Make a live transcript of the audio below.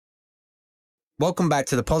Welcome back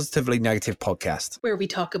to the Positively Negative podcast, where we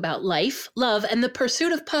talk about life, love, and the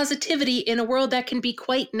pursuit of positivity in a world that can be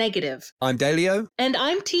quite negative. I'm Dalio. And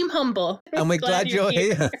I'm Team Humble. And we're glad you're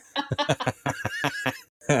here.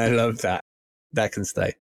 I love that. That can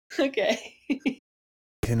stay. Okay.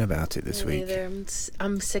 About it this week.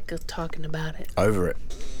 I'm sick of talking about it. Over it.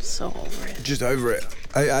 So over it. Just over it.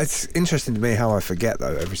 It's interesting to me how I forget,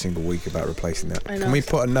 though, every single week about replacing that. I know. Can we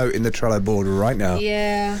put a note in the Trello board right now?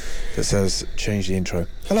 Yeah. That says, change the intro.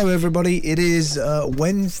 Hello, everybody. It is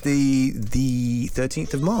Wednesday, the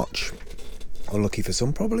 13th of March. Or lucky for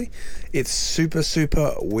some, probably. It's super,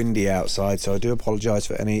 super windy outside, so I do apologise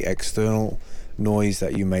for any external noise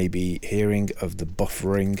that you may be hearing of the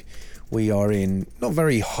buffering. We are in not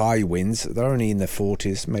very high winds. They're only in the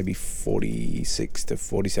 40s, maybe 46 to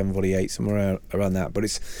 47, 48, somewhere around that. But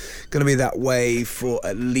it's going to be that way for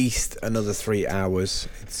at least another 3 hours.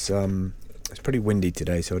 It's pretty windy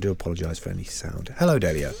today, so I do apologise for any sound. Hello,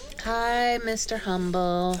 Delia. Hi, Mr.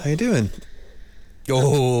 Humble. How you doing?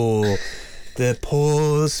 Oh, the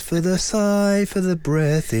pause for the sigh for the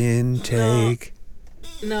breath intake.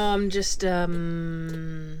 No, I'm just I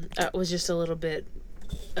was just a little bit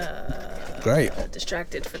great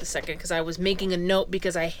distracted for the second because I was making a note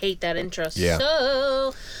because I hate that intro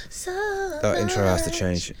so that intro has to much.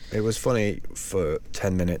 change. It was funny for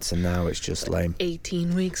 10 minutes and now it's just lame.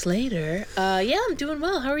 18 weeks later. Yeah, I'm doing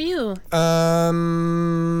well. How are you?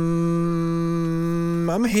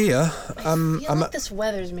 I'm here. I feel like this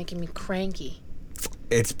weather is making me cranky.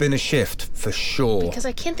 It's been a shift for sure. Because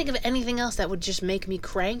I can't think of anything else that would just make me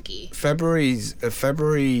cranky.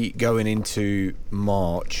 February going into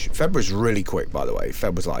March. February's really quick, by the way.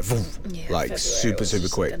 Feb was like, super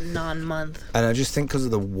quick. Like a non-month. And I just think because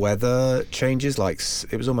of the weather changes, like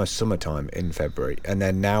it was almost summertime in February, and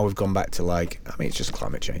then now we've gone back to it's just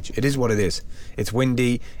climate change. It is what it is. It's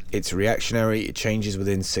windy. It's reactionary. It changes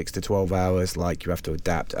within 6 to 12 hours. Like you have to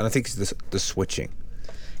adapt, and I think it's the switching.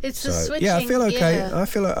 It's the switching. Yeah, I feel okay. Yeah. I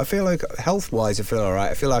feel like health-wise, I feel all right.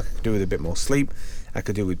 I feel like I could do with a bit more sleep. I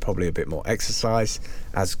could do with probably a bit more exercise,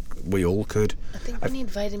 as we all could. I think we need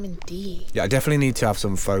vitamin D. Yeah, I definitely need to have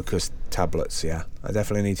some focused tablets. Yeah, I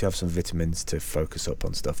definitely need to have some vitamins to focus up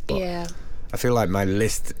on stuff. But yeah. I feel like my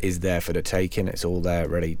list is there for the taking. It's all there,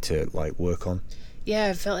 ready to work on. Yeah,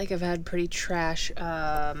 I felt like I've had pretty trash.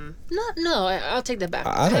 I'll take that back.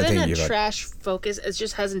 I don't haven't think had trash focus. It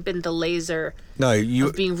just hasn't been the laser. No,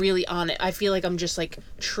 of being really on it. I feel like I'm just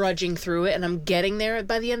trudging through it, and I'm getting there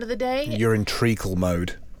by the end of the day. You're in treacle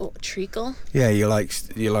mode. Oh, treacle? Yeah,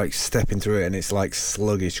 you're stepping through it, and it's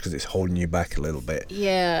sluggish because it's holding you back a little bit.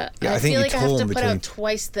 Yeah, I feel like I have to put out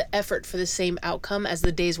twice the effort for the same outcome as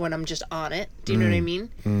the days when I'm just on it. Do you know what I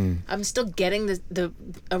mean? I'm still getting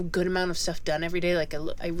a good amount of stuff done every day.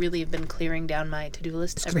 I really have been clearing down my to-do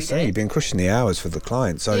list every day. You've been crushing the hours for the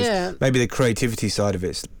client, so maybe the creativity side of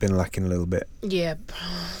it's been lacking a little bit. Yeah,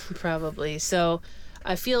 probably. So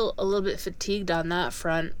I feel a little bit fatigued on that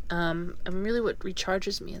front. And really what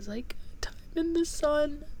recharges me is time in the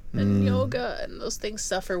sun and yoga, and those things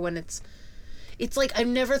suffer when it's like I've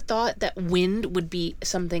never thought that wind would be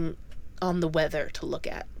something on the weather to look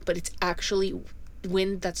at, but it's actually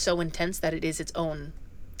wind that's so intense that it is its own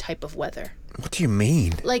type of weather. What do you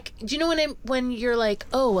mean? Do you know when you're like,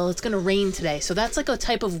 oh, well, it's going to rain today, so that's a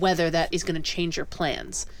type of weather that is going to change your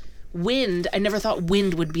plans. Wind, I never thought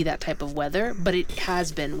wind would be that type of weather, but it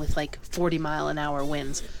has been with 40-mile-an-hour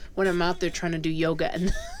winds. When I'm out there trying to do yoga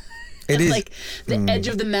and it is the edge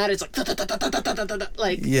of the mat is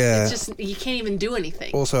yeah. It's just you can't even do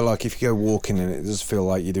anything. Also, if you go walking and it does feel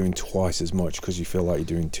like you're doing twice as much because you feel like you're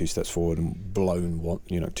doing 2 steps forward and blown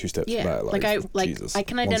 2 steps back. Jesus, I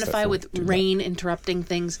can identify with rain interrupting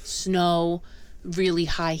things, snow, really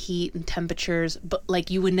high heat and temperatures, but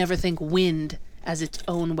you would never think wind as its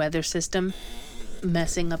own weather system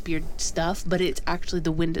messing up your stuff, but it's actually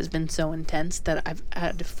the wind has been so intense that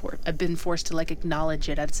I've been forced to acknowledge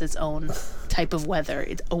it as its own type of weather.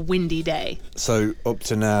 It's a windy day. So up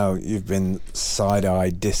to now you've been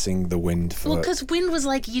side-eye dissing the wind for... Well, because wind was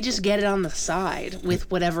you just get it on the side with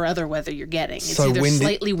whatever other weather you're getting. It's either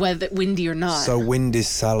slightly windy or not. So wind is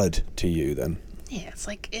salad to you then? Yeah, it's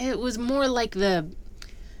it was more like the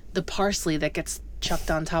parsley that gets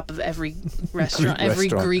chucked on top of every restaurant, every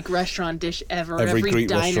Greek restaurant dish ever, every Greek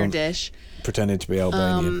diner dish. Pretending to be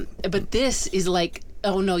Albanian. But this is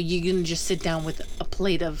oh no, you can just sit down with a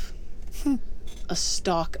plate of a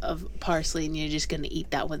stalk of parsley and you're just going to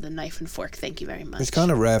eat that with a knife and fork. Thank you very much. It's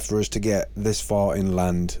kind of rare for us to get this far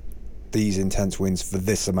inland, these intense winds for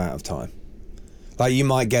this amount of time. Like, you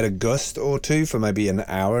might get a gust or two for maybe an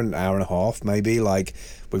hour and a half, maybe. Like,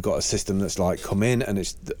 we've got a system that's, like, come in and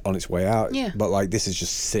it's on its way out. Yeah. But, like, this is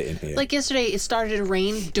just sitting here. Like yesterday, it started to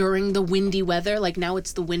rain during the windy weather. Like, now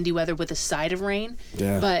it's the windy weather with a side of rain.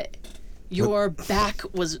 Yeah. But your back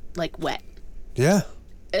was, like, wet. Yeah.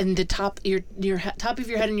 And the top of your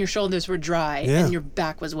head and your shoulders were dry, Yeah. and your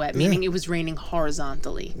back was wet, meaning it was raining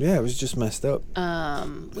horizontally. Yeah, it was just messed up.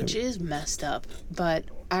 Which is messed up. But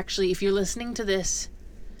actually, if you're listening to this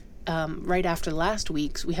right after last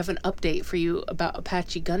week's, we have an update for you about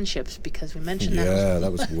Apache gunships, because we mentioned that. Yeah,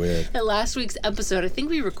 that was weird. In last week's episode, I think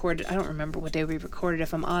we recorded, I don't remember what day we recorded,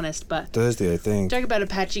 if I'm honest, but Thursday, I think. talking about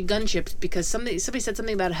Apache gunships, because somebody said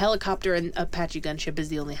something about a helicopter, and Apache gunship is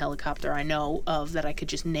the only helicopter I know of that I could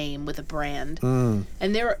just name with a brand.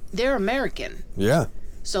 And they're American. Yeah.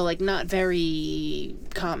 So, like, not very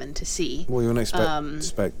common to see. Well, you wouldn't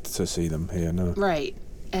expect to see them here, no. Right.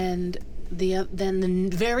 And then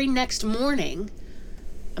the very next morning,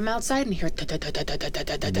 I'm outside and hear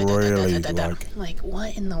Really, I'm like,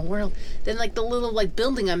 what in the world? Then, like, the little, like,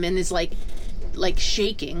 building I'm in is like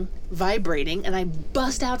shaking, vibrating, and I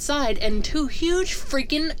bust outside, and 2 huge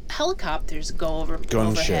freaking helicopters go overhead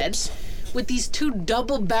Gunships. with these 2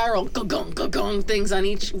 double-barrel gong things on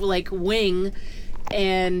each, like, wing,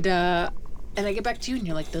 and I get back to you, and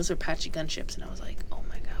you're like, those are Apache gunships, and I was like, oh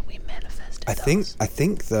my god, we manifested those. I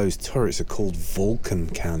think those turrets are called Vulcan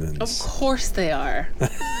cannons. Of course they are.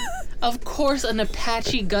 Of course an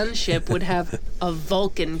Apache gunship would have a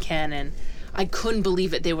Vulcan cannon. I couldn't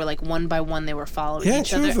believe it. They were like one by one, they were following each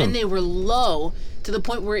 2 other. of them. And they were low to the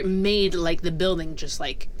point where it made like the building just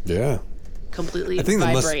like Yeah. completely I think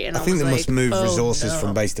vibrate. they must move resources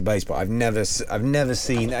from base. base to base, but I've never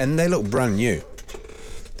seen, and they look brand new.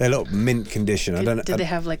 They look mint condition. I don't know. Did they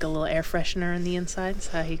have like a little air freshener on the inside? Is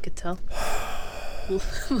that how you could tell?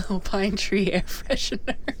 Little pine tree air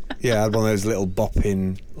freshener. Yeah, I had one of those little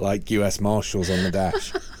bopping like US Marshals on the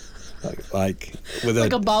dash, like with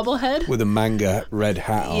Like a bobblehead? with a manga red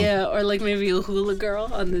hat on. Yeah, or like maybe a hula girl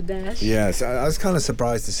on the dash. Yeah, so I was kind of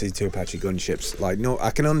surprised to see 2 Apache gunships. Like, no, I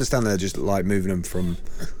can understand they're just like moving them from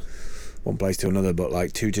one place to another, but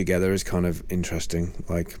like 2 together is kind of interesting.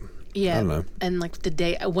 Like, Yeah, I don't know. And like the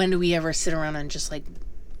day, when do we ever sit around and just like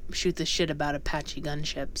shoot the shit about Apache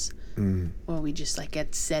gunships? Or we just like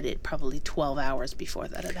get said it probably 12 hours before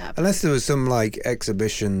that had happened. Unless there was some like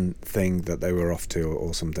exhibition thing that they were off to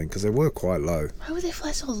or something, because they were quite low. Why would they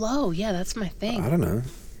fly so low? Yeah, that's my thing. I don't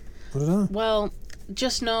know. Well,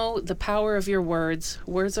 just know the power of your words.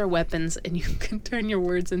 Words are weapons, and you can turn your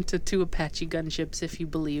words into 2 Apache gunships if you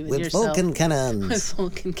believe in yourself. Vulcan cannons. With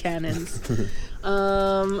Vulcan cannons.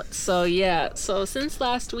 So yeah. So since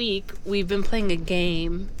last week, we've been playing a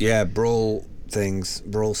game. Yeah, brawl things,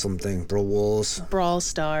 brawl something, brawl wars. Brawl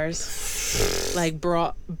Stars. Like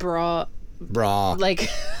bra, Bra. like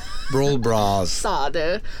Brawl bras.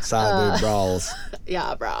 Sade. Sadu brawls.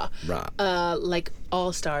 Yeah, brah. Bra. Like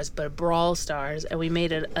All Stars, but Brawl Stars, and we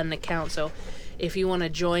made an account. So if you want to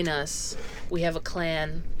join us, we have a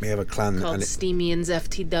clan We have a clan. called And Steamians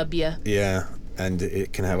FTW. yeah, and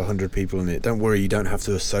it can have 100 people in it. Don't worry, you don't have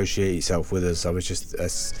to associate yourself with us. I was just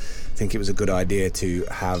think it was a good idea to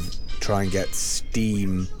try and get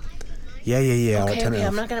Steam. Yeah. I'll Okay, turn it off.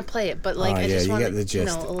 I'm not gonna play it, but like I yeah, just you want get the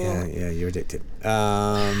gist. a little... Yeah, you're addicted.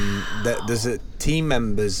 There's a team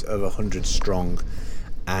members of 100 strong,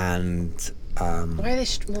 and Why are they?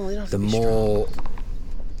 Well, they don't have the to be more. strong.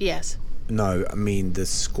 Yes. No, I mean the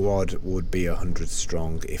squad would be 100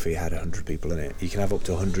 strong if it had 100 people in it. You can have up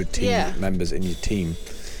to 100 team members in your team.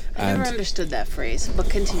 I never understood that phrase, but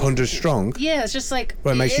continue. 100 strong? Yeah, it's just like...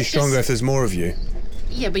 Well, it makes you stronger if there's more of you.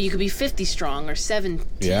 Yeah, but you could be 50 strong or 17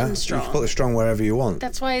 Yeah, strong. you can put the strong wherever you want.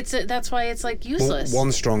 That's why it's like useless.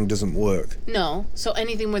 One strong doesn't work. No, so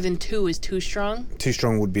anything more than 2 is too strong. 2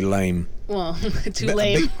 strong would be lame. Well, too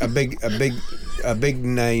lame. A big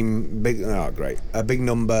name, great. A big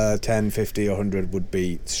number, 10, 50, 100 would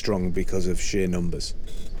be strong because of sheer numbers.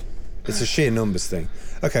 It's a sheer numbers thing.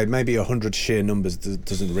 Okay, maybe 100 sheer numbers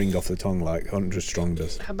doesn't ring off the tongue like 100 strong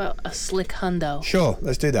does. How about a slick hundo? Sure,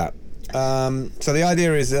 let's do that. So the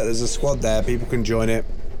idea is that there's a squad there, people can join it,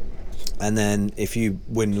 and then if you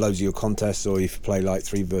win loads of your contests, or if you play like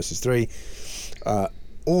 3 versus 3,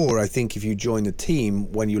 or I think if you join the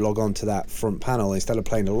team, when you log on to that front panel, instead of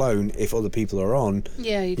playing alone, if other people are on,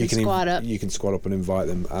 Yeah, you can squad up. You can squad up and invite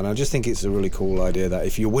them. And I just think it's a really cool idea that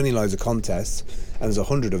if you're winning loads of contests and there's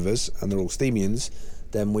 100 of us and they're all Steamians,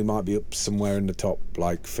 then we might be up somewhere in the top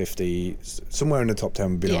like 50, somewhere in the top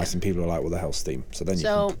 10 would be Yeah. nice, and people are like, what the hell's Steam? So then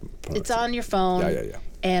So you can it's on your phone. Yeah.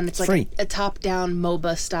 And it's like free. a top-down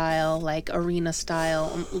MOBA style, like arena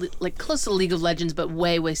style, like close to League of Legends, but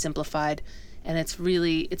way, way simplified. And it's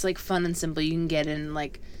like fun and simple. You can get in,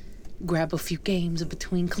 like, grab a few games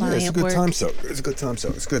between client it's a good work. time suck. It's a good time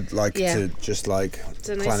suck. It's good, like, to just, like, it's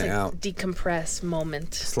a plan nice, it out. decompress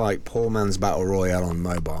moment. It's like poor man's Battle Royale on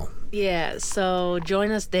mobile. Yeah, so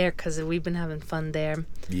join us there because we've been having fun there.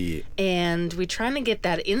 Yeah. And we're trying to get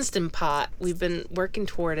that Instant Pot. We've been working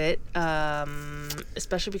toward it,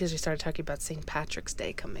 especially because we started talking about St. Patrick's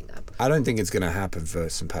Day coming up. I don't think it's going to happen for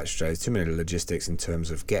St. Patrick's Day. There's too many logistics in terms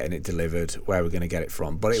of getting it delivered, where we're going to get it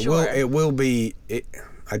from. But it will be.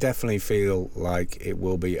 I definitely feel like it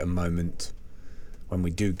will be a moment when we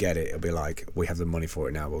do get it. It'll be like, we have the money for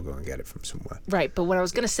it now. We'll go and get it from somewhere. Right, but what I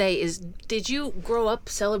was going to say is, did you grow up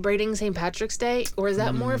celebrating St. Patrick's Day, or is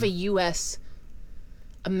that more of a U.S.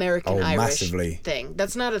 American-Irish massively. thing?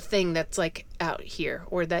 That's not a thing that's like out here,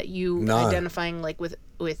 or that you identifying like with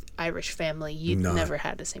Irish family. You never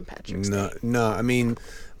had a St. Patrick's Day. No. I mean,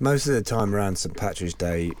 most of the time around St. Patrick's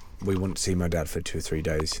Day, we wouldn't see my dad for 2 or 3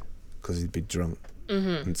 days because he'd be drunk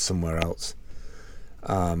and somewhere else.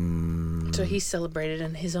 So he celebrated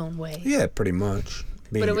in his own way. Yeah, pretty much.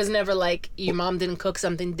 But it was never like your mom didn't cook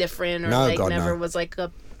something different, or was like a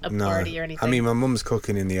party or anything. I mean, my mum's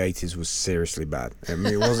cooking in the 80s was seriously bad. I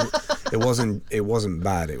mean, it wasn't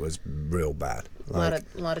bad. It was real bad. Like,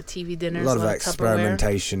 a lot of TV dinners. A lot of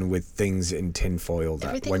experimentation with things in tin foil.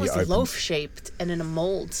 Everything was loaf shaped and in a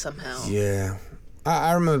mold somehow. Yeah,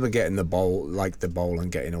 I remember getting the bowl and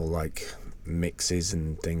getting all like mixes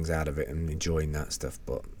and things out of it and enjoying that stuff,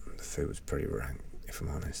 but the food was pretty rank, if I'm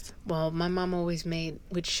honest. Well, my mom always made,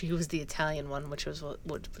 which she was the Italian one, which was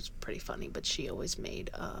pretty funny, but she always made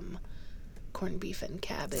corned beef and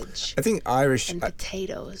cabbage. I think Irish and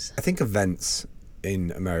potatoes. I think events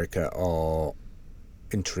in America are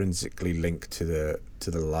intrinsically linked to the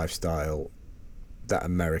lifestyle that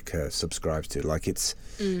America subscribes to. Like, it's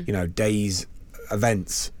days,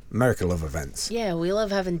 events. America love events. Yeah, we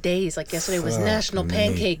love having days. Like yesterday was National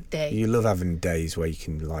Pancake Day. You love having days where you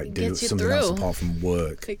can like do something else apart from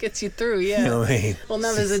work. It gets you through, yeah. You know what I mean? Well,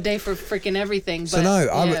 now there's a day for freaking everything. But,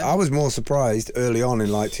 I was more surprised early on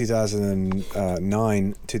in like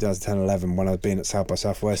 2009, 2010, 11 when I was being at South by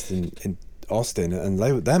Southwest in Austin, and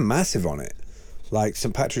they're massive on it. Like,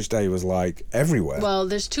 St. Patrick's Day was, like, everywhere. Well,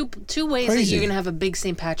 there's two ways that you're going to have a big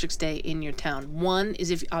St. Patrick's Day in your town. One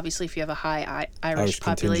is if you have a high Irish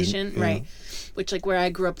population, right? Which, like, where I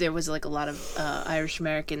grew up, there was, like, a lot of Irish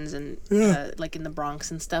Americans and, like, in the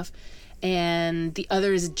Bronx and stuff. And the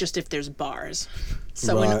other is just if there's bars.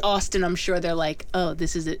 So in Austin, I'm sure they're like, oh,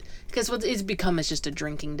 this is it. Because what it's become is just a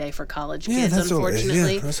drinking day for college kids,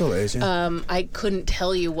 unfortunately. That's all it is, yeah. I couldn't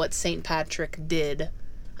tell you what St. Patrick did.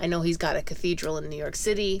 I know he's got a cathedral in New York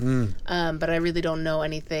City, but I really don't know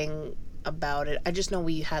anything about it. I just know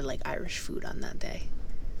we had, like, Irish food on that day.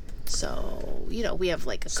 So, we have,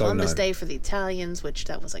 like, a Columbus Day for the Italians, which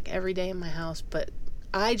that was, like, every day in my house. But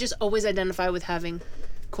I just always identify with having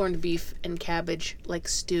corned beef and cabbage, like,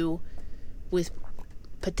 stew with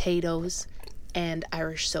potatoes and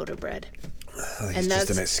Irish soda bread. It's just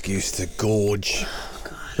an excuse to gorge. Oh,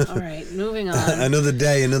 God. All right, moving on. Another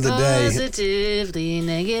day. Positively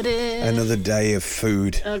negative. Another day of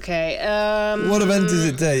food. Okay. What event is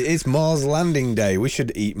it today? It's Mars Landing Day. We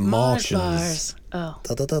should eat Martians.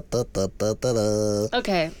 Bars.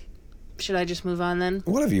 Okay. Should I just move on then?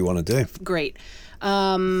 Whatever you want to do. Great. We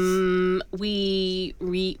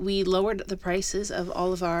lowered the prices of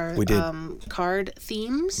all of our card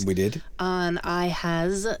themes. We did. On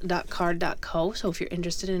ihas.card.co. So if you're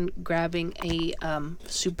interested in grabbing a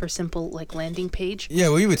super simple like landing page.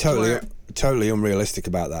 Yeah, we were totally unrealistic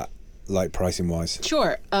about that, like pricing wise.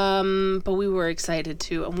 Sure. But we were excited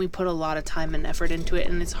too, and we put a lot of time and effort into it,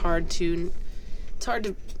 and it's hard to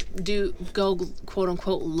go quote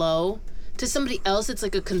unquote low. To somebody else, it's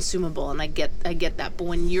like a consumable, and I get that. But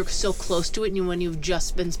when you're so close to it, and when you've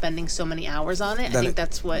just been spending so many hours on it, I think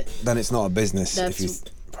that's what. Then it's not a business if you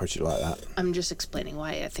approach it like that. I'm just explaining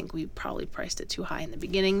why I think we probably priced it too high in the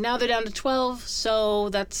beginning. Now they're down to 12, so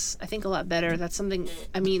that's I think a lot better. That's something.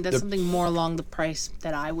 I mean, that's something more along the price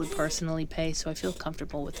that I would personally pay. So I feel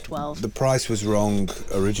comfortable with 12. The price was wrong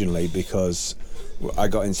originally because I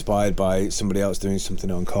got inspired by somebody else doing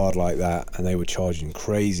something on card like that, and they were charging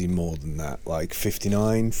crazy more than that, like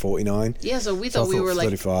 $59, $49. Yeah, so we thought we were like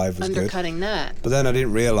undercutting good. That. But then I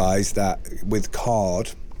didn't realise that with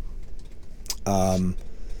card,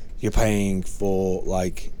 you're paying for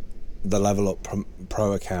like the Level Up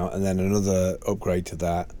Pro account and then another upgrade to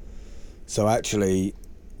that. So actually,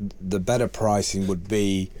 the better pricing would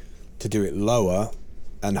be to do it lower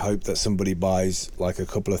and hope that somebody buys like a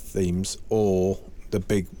couple of themes or the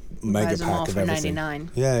big mega buys them all pack of for everything.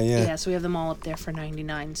 99. Yeah. So we have them all up there for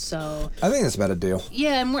 99. So I think that's a better deal.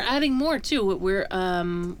 yeah, and we're adding more too.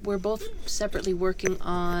 We're both separately working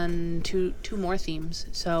on two more themes.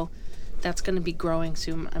 So that's going to be growing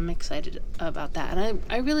soon. I'm excited about that, and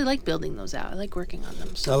I really like building those out. I like working on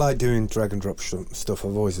them. So I like doing drag and drop stuff.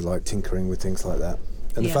 I've always liked tinkering with things like that.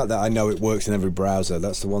 And the fact that I know it works in every browser,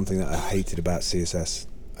 that's the one thing that I hated about CSS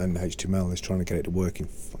and HTML, is trying to get it to work in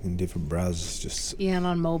fucking different browsers. Just and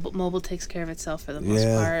on mobile takes care of itself for the most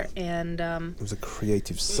part. And it was a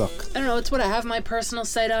creative suck. I don't know, it's what I have my personal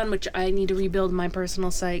site on, which I need to rebuild my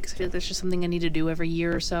personal site because I feel like that's just something I need to do every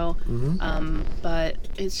year or so. But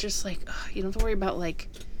it's just like, you don't have to worry about like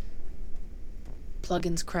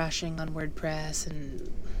plugins crashing on WordPress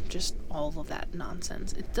and just all of that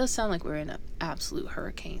nonsense. It does sound like we're in an absolute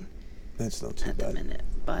hurricane. It's not too at bad. the minute,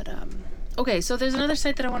 but okay. So there's another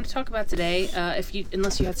site that I want to talk about today.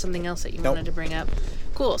 Unless you had something else that you wanted to bring up.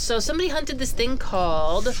 Cool. So somebody hunted this thing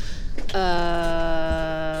called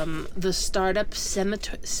the Startup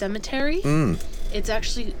Cemetery. It's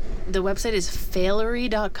actually, the website is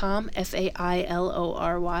failory.com.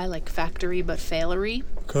 FAILORY, like factory but failory.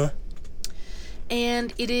 Okay.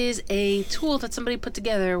 And it is a tool that somebody put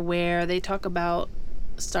together where they talk about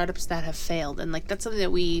startups that have failed. And like that's something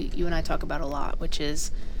that you and I talk about a lot, which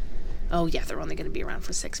is, oh yeah, they're only going to be around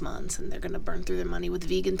for 6 months and they're going to burn through their money with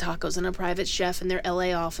vegan tacos and a private chef in their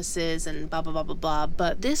LA offices and blah, blah, blah, blah, blah.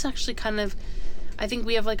 But this actually kind of, I think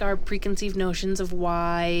we have like our preconceived notions of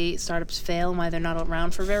why startups fail and why they're not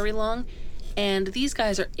around for very long. And these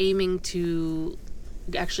guys are aiming to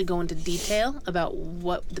actually go into detail about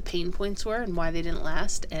what the pain points were and why they didn't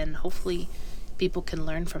last, and hopefully people can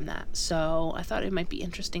learn from that. So I thought it might be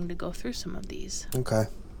interesting to go through some of these. Okay.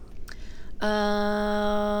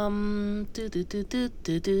 And they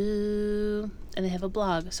have a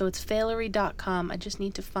blog, so it's failory.com. I just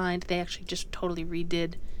need to find, they actually just totally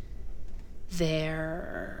redid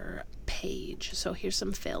their page. So here's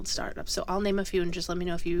some failed startups. So I'll name a few and just let me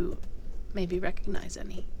know if you maybe recognize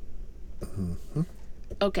any.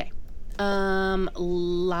 Okay.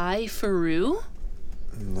 Liferoo.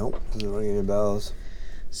 Nope, doesn't ring any bells.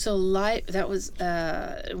 So that was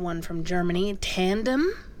one from Germany.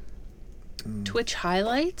 Tandem. Twitch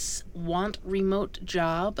highlights. Want remote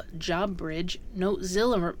job. JobBridge.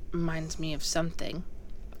 Notezilla reminds me of something.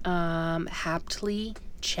 Haptly.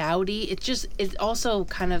 Chowdy. It's also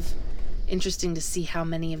kind of interesting to see how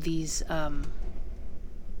many of these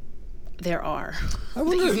there are that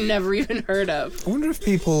you've never even heard of. I wonder if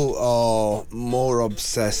people are more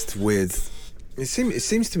obsessed with. It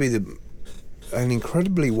seems to be an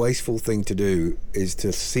incredibly wasteful thing to do is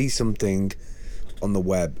to see something on the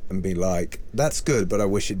web and be like, "That's good, but I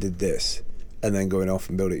wish it did this," and then going off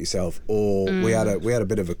and build it yourself. Or we had a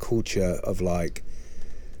bit of a culture of like,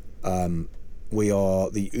 we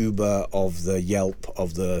are the Uber of the Yelp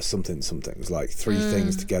of the something. It was like three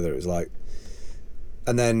things together. It was like,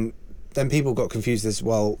 and then people got confused as,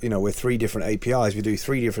 well, you know, we're three different APIs, we do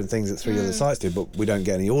three different things that three other sites do, but we don't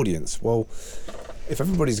get any audience. Well, if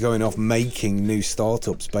everybody's going off making new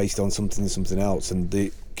startups based on something else, and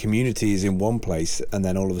the community is in one place, and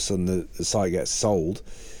then all of a sudden the site gets sold,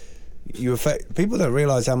 people don't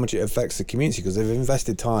realise how much it affects the community, because they've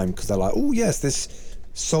invested time, because they're like, oh yes, this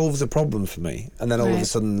solves a problem for me, and then all of a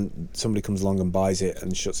sudden somebody comes along and buys it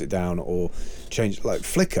and shuts it down, or change, like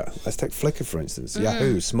Flickr. Let's take Flickr for instance.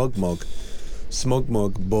 Yahoo, SmugMug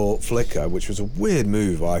bought Flickr, which was a weird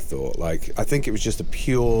move, I thought. Like, I think it was just a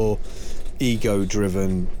pure ego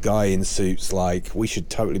driven guy in suits like, we should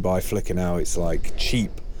totally buy Flickr now, it's like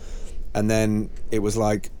cheap. And then it was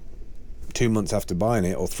like 2 months after buying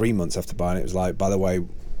it, or 3 months after buying it, it was like, by the way,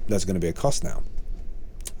 there's going to be a cost now.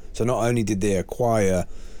 So not only did they acquire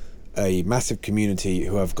a massive community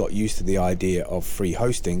who have got used to the idea of free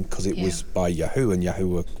hosting, because it was by Yahoo, and Yahoo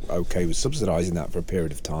were okay with subsidizing that for a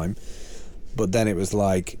period of time, but then it was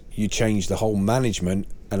like, you change the whole management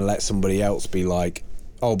and let somebody else be like,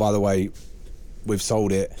 oh, by the way, we've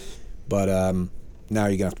sold it, but now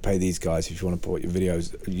you're gonna have to pay these guys if you want to put your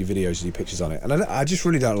videos and your pictures on it. And I just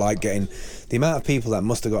really don't like getting the amount of people that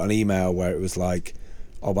must have got an email where it was like,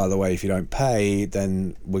 oh, by the way, if you don't pay,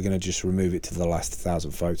 then we're going to just remove it to the last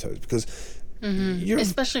 1,000 photos. Because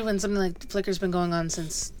especially when something like Flickr's been going on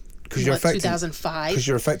since 2005. Because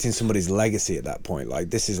you're affecting somebody's legacy at that point.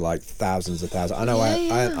 Like, this is like thousands of thousands. I know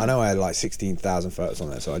I had like 16,000 photos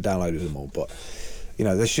on there, so I downloaded them all. But you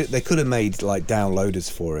know, they could have made like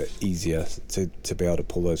downloaders for it easier to be able to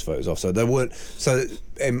pull those photos off. So they weren't. So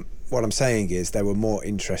what I'm saying is they were more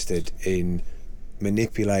interested in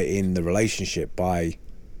manipulating the relationship by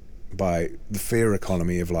by the fear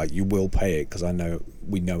economy of like, you will pay it because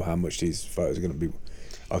we know how much these photos are going to be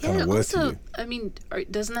kind of worth to you. I mean,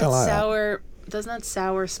 doesn't I like that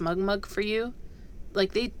sour Smug Mug for you?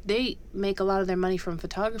 Like they make a lot of their money from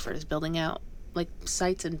photographers building out like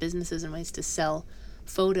sites and businesses and ways to sell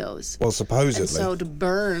photos. Well, supposedly. And so to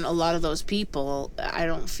burn a lot of those people, I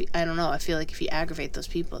don't know. I feel like if you aggravate those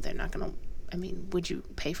people, they're not going to. I mean, would you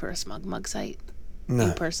pay for a Smug Mug site? No.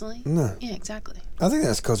 You personally? No. Yeah, exactly. I think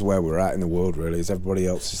that's because of where we're at in the world, really, is everybody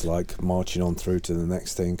else is like marching on through to the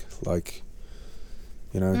next thing. Like,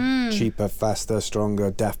 cheaper, faster,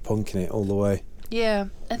 stronger, Daft Punk in it all the way. Yeah,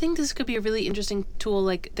 I think this could be a really interesting tool.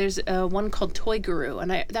 Like, there's one called Toy Guru,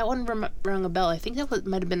 and that one rang a bell. I think that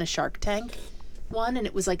might have been a Shark Tank one, and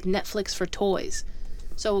it was like Netflix for toys.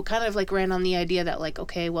 So it kind of like ran on the idea that like,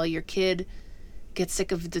 okay, well, your kid gets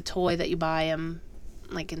sick of the toy that you buy him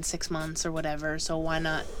like in 6 months or whatever, so why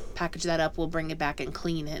not package that up, we'll bring it back and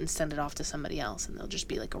clean it and send it off to somebody else, and there'll just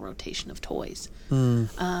be like a rotation of toys.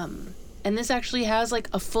 And this actually has like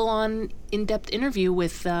a full-on in-depth interview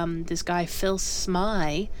with this guy Phil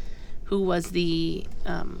Smye, who was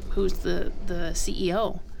who's the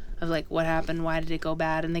CEO of like what happened, why did it go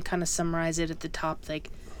bad, and they kind of summarize it at the top, like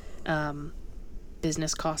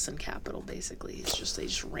business costs and capital. Basically, it's just they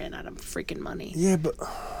just ran out of freaking money. Yeah, but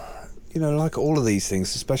like all of these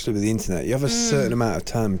things, especially with the internet, you have a certain amount of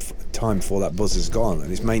time before that buzz is gone,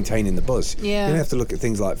 and it's maintaining the buzz. Yeah. You don't have to look at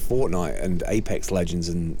things like Fortnite and Apex Legends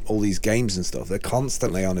and all these games and stuff. They're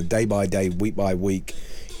constantly on a day by day, week by week,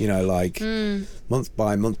 month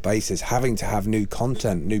by month basis, having to have new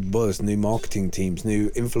content, new buzz, new marketing teams, new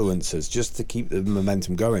influencers, just to keep the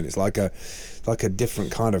momentum going. It's like a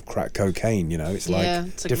different kind of crack cocaine, it's like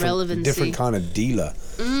it's like relevancy. Different kind of dealer.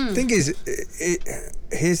 Thing is,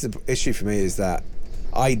 here's the issue for me is that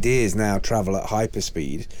ideas now travel at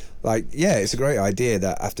hyperspeed. Like, yeah, it's a great idea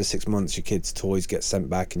that after 6 months your kids' toys get sent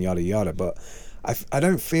back and yada yada, but I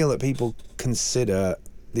don't feel that people consider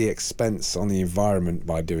the expense on the environment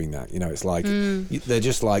by doing that. It's like they're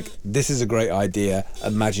just like, this is a great idea,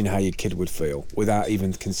 imagine how your kid would feel, without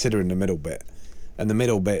even considering the middle bit. And the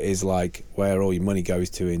middle bit is like where all your money goes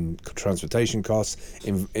to in transportation costs,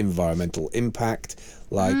 environmental impact,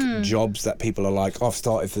 like jobs that people are like, I've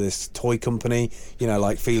started for this toy company,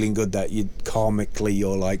 like feeling good that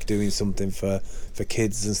you're like doing something for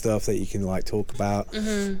kids and stuff that you can like talk about.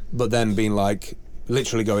 But then being like,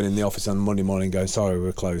 literally going in the office on Monday morning going, sorry,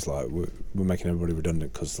 we're closed, like we're making everybody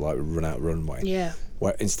redundant because like we run out of runway. Yeah.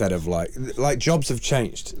 Where instead of like jobs have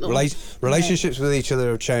changed, relationships with each other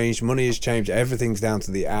have changed, money has changed, everything's down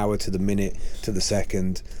to the hour, to the minute, to the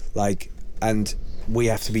second, like, and we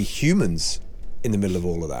have to be humans in the middle of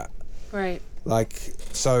all of that. Right. Like,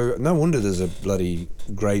 so no wonder there's a bloody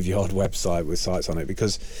graveyard website with sites on it,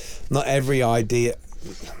 because not every idea.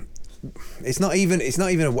 It's not even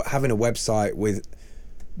having a website with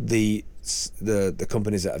the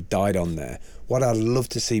companies that have died on there. What I'd love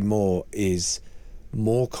to see more is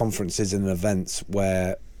more conferences and events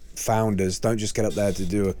where founders don't just get up there to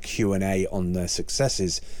do a Q&A on their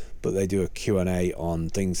successes, but they do a Q&A on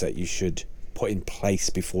things that you should put in place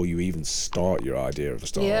before you even start your idea of a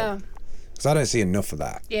startup. Yeah. Because I don't see enough of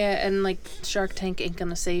that. Yeah, and like Shark Tank ain't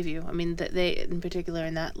gonna save you. I mean, they in particular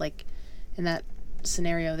in that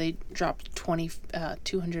scenario, they dropped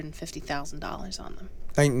 $250,000 on them.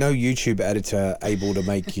 Ain't no YouTube editor able to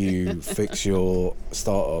make you fix your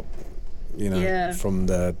startup, from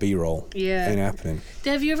the B-roll. Yeah. Ain't happening.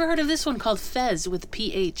 Have you ever heard of this one called Phez with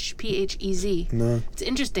Phez? No. It's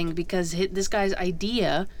interesting because this guy's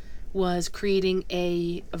idea was creating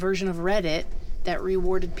a version of Reddit that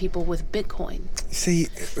rewarded people with Bitcoin. See,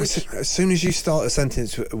 as soon as you start a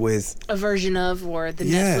sentence with a version of, or the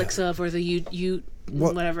Netflix of, or the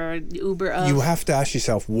whatever, Uber of, you have to ask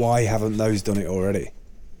yourself, why haven't those done it already?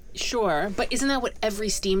 Sure, but isn't that what every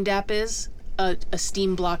Steamed app is? A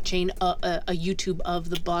Steam blockchain, a YouTube of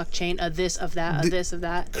the blockchain, a this of that, a this of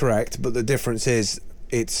that. Correct, but the difference is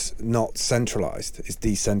it's not centralized, it's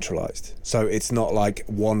decentralized. So it's not like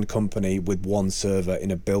one company with one server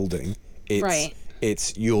in a building.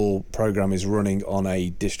 It's your program is running on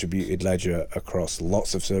a distributed ledger across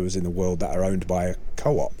lots of servers in the world that are owned by a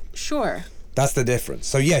co-op. Sure. That's the difference.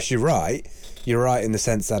 So yes, you're right. You're right in the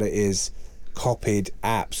sense that it is copied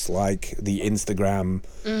apps like the Instagram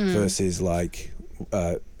versus like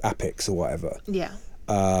Apix or whatever. Yeah.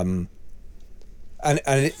 And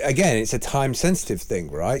again, it's a time sensitive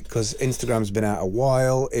thing, right? Because Instagram's been out a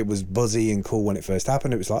while. It was buzzy and cool when it first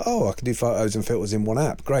happened. It was like, oh, I can do photos and filters in one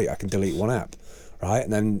app. Great, I can delete one app, right?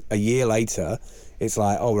 And then a year later, it's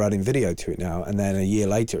like, oh, we're adding video to it now. And then a year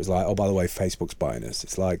later, it's like, oh, by the way, Facebook's buying us.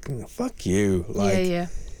 It's like, fuck you. Like, yeah.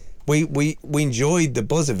 We enjoyed the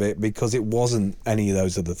buzz of it because it wasn't any of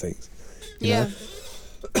those other things. You know?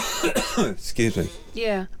 Excuse me.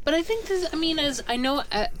 Yeah, but I think this. I mean, as I know,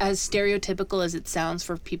 as stereotypical as it sounds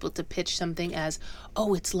for people to pitch something as,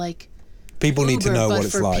 oh, it's like. People need to Uber, know but what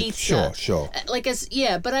it's for like. pizza. Sure. Like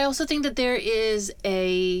but I also think that there is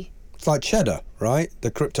a. It's like Cheddar, right?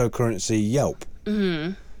 The cryptocurrency Yelp.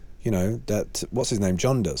 Mm-hmm. You know, that, what's his name?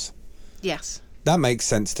 John does. Yes. That makes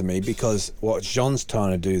sense to me because what John's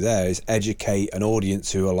trying to do there is educate an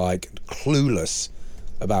audience who are like clueless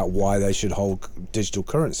about why they should hold digital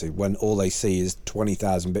currency when all they see is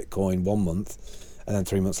 20,000 Bitcoin 1 month and then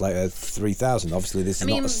 3 months later 3,000. Obviously, this is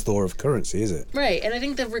not a store of currency, is it? Right, and I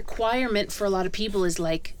think the requirement for a lot of people is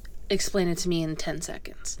like, explain it to me in 10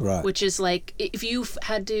 seconds. Right. Which is like, if you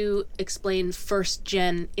had to explain first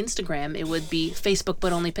gen Instagram, it would be Facebook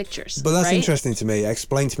but only pictures. But that's right? interesting to me.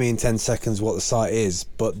 Explain to me in 10 seconds what the site is,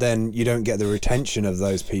 but then you don't get the retention of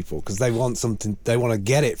those people because they want something, they want to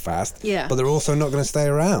get it fast, Yeah. but they're also not going to stay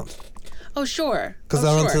around Oh, sure. because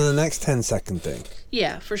they're on to the next 10-second thing.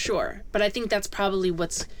 Yeah, for sure. But I think that's probably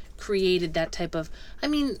what's created that type of, I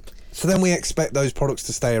mean... So then we expect those products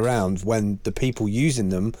to stay around when the people using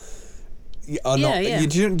them are not. Yeah.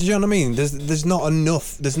 Do you know what I mean? There's not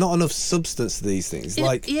enough substance to these things.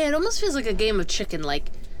 It almost feels like a game of chicken. Like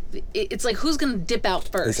it's like who's gonna dip out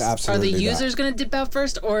first? It's absolutely Are the users gonna dip out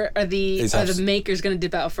first, or are the makers gonna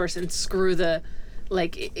dip out first and screw the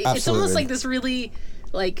like? It's almost like this really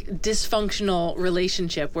like dysfunctional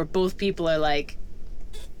relationship where both people are like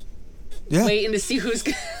waiting to see who's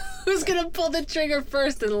gonna pull the trigger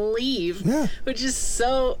first and leave. Yeah. Which is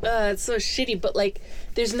so it's so shitty. But like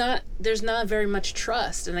there's not very much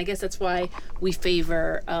trust, and I guess that's why we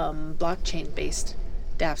favor blockchain based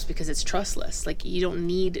dApps because it's trustless. Like you don't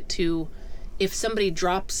need to, if somebody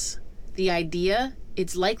drops the idea,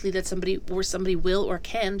 it's likely that somebody will or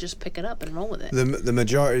can just pick it up and roll with it. The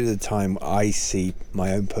majority of the time I see,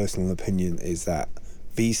 my own personal opinion is that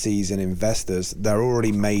VCs and investors, they're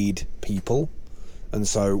already made people. And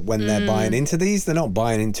so when they're buying into these, they're not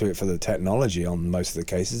buying into it for the technology on most of the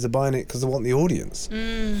cases. They're buying it because they want the audience.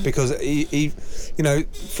 Because, he, you know,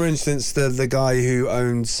 for instance, the guy who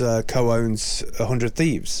co-owns 100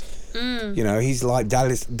 Thieves, you know, he's like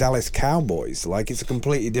Dallas Cowboys. Like, it's a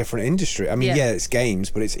completely different industry. I mean, it's games,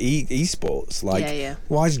 but it's esports. Like,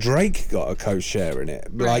 why's Drake got a co-share in it?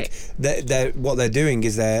 Right. Like, what they're doing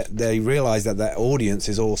is they realise that their audience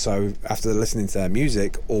is also, after they're listening to their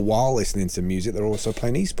music, or while listening to music, they're also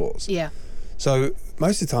playing esports. Yeah. So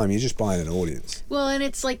most of the time, you're just buying an audience. Well, and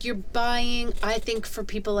it's like you're buying, I think, for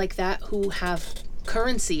people like that who have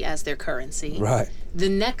currency as their currency. Right. The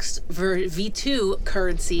next V2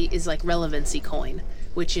 currency is like relevancy coin,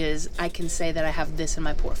 which is I can say that I have this in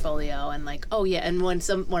my portfolio and like, oh yeah, and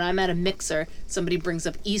when I'm at a mixer, somebody brings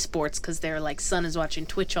up esports because their like son is watching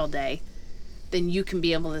Twitch all day, then you can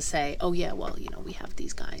be able to say, oh yeah, well, you know, we have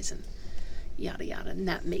these guys and yada yada, and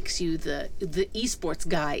that makes you the esports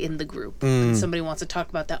guy in the group. And somebody wants to talk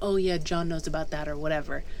about that, oh yeah, John knows about that or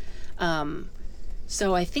whatever.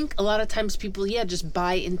 So I think a lot of times people, just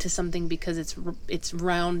buy into something because it's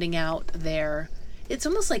rounding out their. It's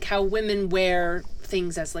almost like how women wear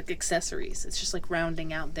things as like accessories. It's just like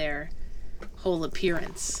rounding out their whole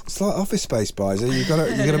appearance. It's like Office Space buys. You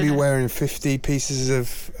gotta be wearing 50 pieces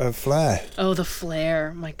of flair. Oh, the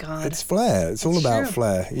flair! My God, it's flair. It's all about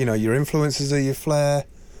flair. You know, your influencers are your flair.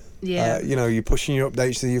 Yeah. You know, you're pushing your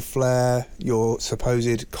updates to your flair. Your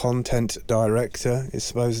supposed content director is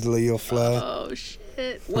supposedly your flair. Oh shit.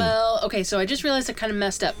 Well, okay, so I just realized I kind of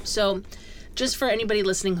messed up. So, just for anybody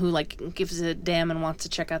listening who like gives a damn and wants to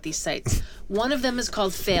check out these sites, one of them is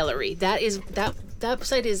called Failery. That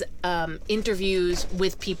site is interviews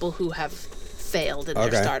with people who have failed in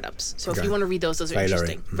their startups. So if you want to read those are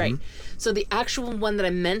interesting. Right. So the actual one that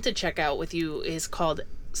I meant to check out with you is called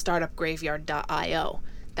startupgraveyard.io.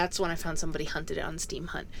 That's when I found somebody hunted it on Steam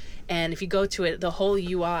Hunt. And if you go to it, the whole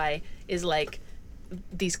UI is like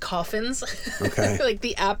these coffins. Okay. Like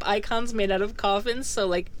the app icons made out of coffins. So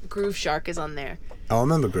like Groove Shark is on there. Oh, I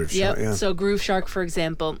remember Groove Shark, yeah. So Groove Shark, for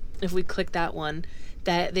example, if we click that one,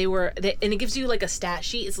 and it gives you like a stat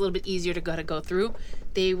sheet. It's a little bit easier to go through.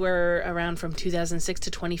 They were around from 2006 to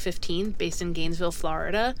 2015, based in Gainesville,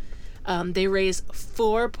 Florida. They raised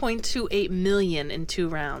 $4.28 million in 2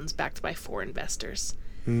 rounds, backed by 4 investors.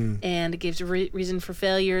 And it gives a reason for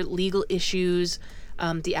failure, legal issues.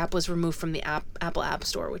 The app was removed from the Apple App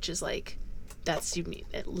Store, which is like, that's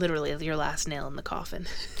literally your last nail in the coffin.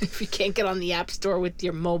 If you can't get on the App Store with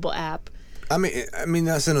your mobile app. I mean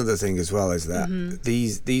that's another thing as well, is that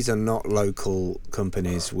these are not local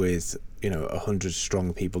companies with 100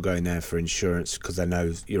 strong people going there for insurance because they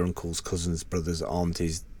know your uncle's cousins, brothers,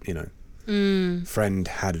 aunties, friend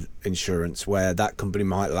had insurance, where that company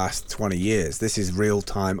might last 20 years. This is real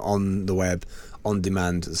time, on the web, on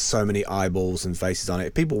demand. There's so many eyeballs and faces on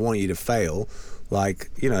it. People want you to fail.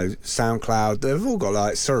 Like, SoundCloud, they've all got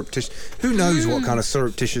like surreptitious, who knows what kind of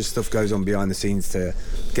surreptitious stuff goes on behind the scenes to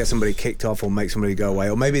get somebody kicked off or make somebody go away.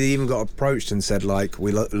 Or maybe they even got approached and said, like,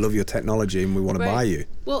 we love your technology and we want to buy you.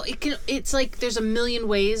 Well, it's like there's a million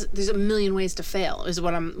ways to fail, is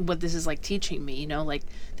what this is like teaching me, like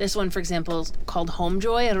this one, for example, is called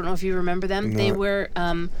Homejoy. I don't know if you remember them. No.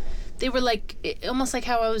 They were like almost like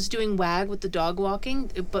how I was doing WAG with the dog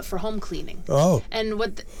walking, but for home cleaning. Oh. And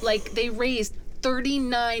they raised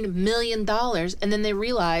 $39 million, and then they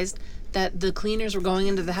realized that the cleaners were going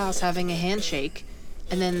into the house having a handshake,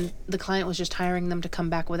 and then the client was just hiring them to come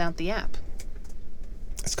back without the app.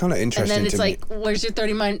 It's kind of interesting. And then it's like, where's your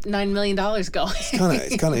 $39 million going?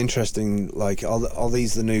 It's kind of interesting. Like, are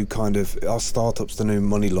these the new are startups the new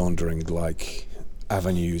money laundering like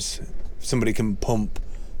avenues? Somebody can pump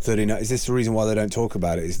 39. Is this the reason why they don't talk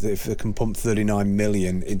about it? Is that if they can pump 39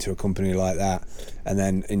 million into a company like that, and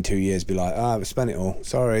then in 2 years be like, I've spent it all.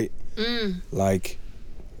 Sorry. Like,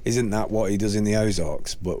 isn't that what he does in the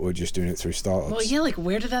Ozarks? But we're just doing it through startups. Well, yeah. Like,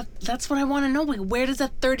 where did that's what I want to know. Like, where does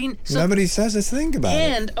that 30? Nobody says a thing about it.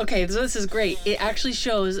 And okay, so this is great. It actually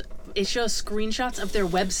shows screenshots of their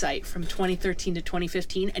website from 2013 to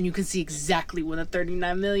 2015, and you can see exactly when the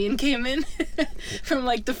 39 million came in from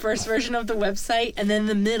like the first version of the website, and then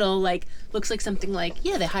the middle looks like something like,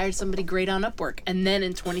 they hired somebody great on Upwork, and then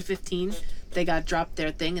in 2015 they got dropped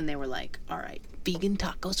their thing and they were like, all right, vegan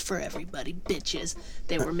tacos for everybody, bitches.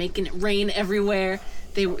 They were making it rain everywhere.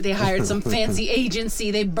 They hired some fancy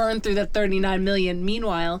agency. They burned through that 39 million.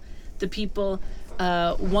 Meanwhile, the people,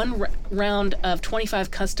 one round of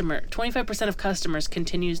 25% of customers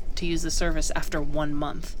continues to use the service after 1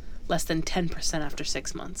 month, less than 10% after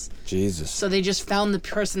 6 months. Jesus. So they just found the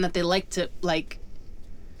person that they like to like.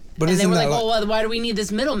 But and they were like, well, why do we need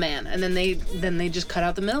this middleman? And then they just cut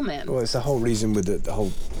out the middleman. Well, it's the whole reason with the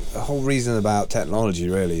whole reason about technology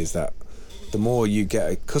really is that the more you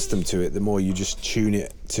get accustomed to it, the more you just tune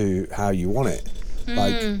it to how you want it.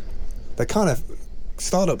 Like, they kind of,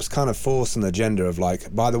 startups kind of force an agenda of like,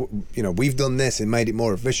 we've done this and made it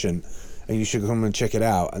more efficient, and you should come and check it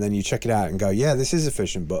out. And then you check it out and go, yeah, this is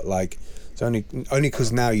efficient, but like, it's only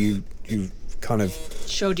because now you kind of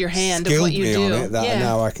showed your hand of what you do on it, that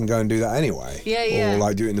now I can go and do that anyway. Yeah. Or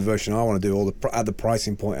like do it in the version I want to do, or at the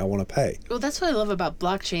pricing point I want to pay. Well, that's what I love about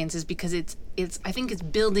blockchains, is because I think it's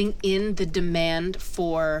building in the demand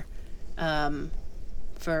for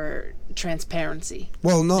transparency.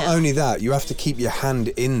 Well, not only that, you have to keep your hand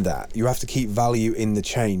in that. You have to keep value in the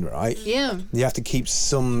chain, right? Yeah. You have to keep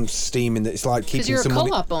some steam in that. It's like keeping some money.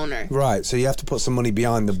 Because you're a co-op owner. Right, so you have to put some money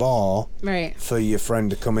behind the bar. Right. For your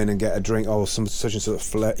friend to come in and get a drink, or some such and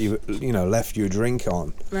such left you a drink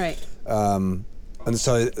on. Right. And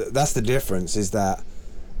so that's the difference, is that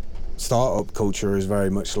startup culture is very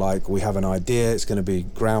much like, we have an idea, it's going to be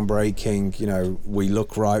groundbreaking, we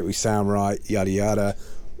look right, we sound right, yada yada.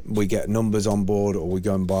 We get numbers on board, or we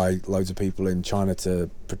go and buy loads of people in China to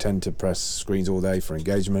pretend to press screens all day for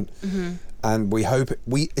engagement. And we hope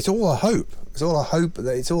it's all a hope. It's all a hope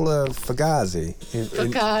that it's all a fugazi.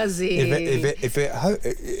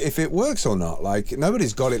 If it works or not. Like,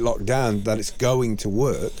 nobody's got it locked down that it's going to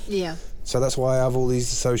work. Yeah. So that's why I have all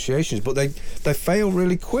these associations, but they fail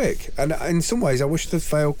really quick, and in some ways I wish they'd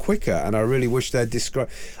fail quicker, and I really wish they'd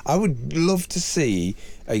I would love to see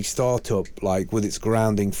a startup like with its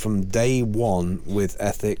grounding from day one with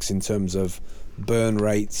ethics in terms of burn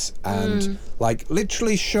rates and like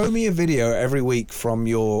literally show me a video every week from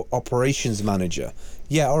your operations manager.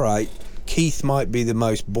 Yeah, all right, Keith might be the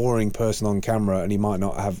most boring person on camera and he might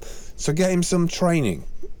not have, so get him some training.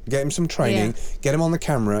 Get him on the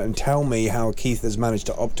camera and tell me how Keith has managed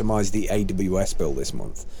to optimize the AWS bill this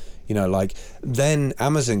month. Then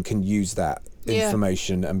Amazon can use that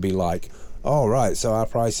information and be like, oh, right, so our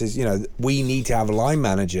prices, we need to have line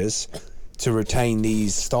managers to retain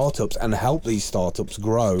these startups and help these startups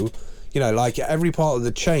grow. Like every part of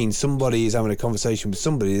the chain, somebody is having a conversation with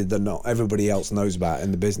somebody that not everybody else knows about in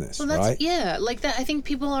the business, right? Yeah, like that. I think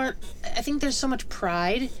there's so much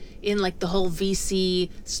pride in like the whole VC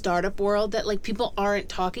startup world that like people aren't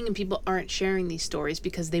talking and people aren't sharing these stories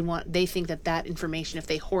because they think that information, if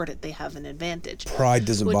they hoard it, they have an advantage. Pride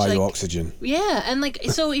doesn't buy you oxygen. Yeah, and like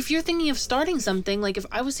so if you're thinking of starting something, like if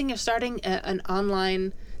I was thinking of starting an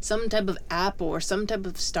online some type of app or some type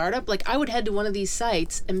of startup, like I would head to one of these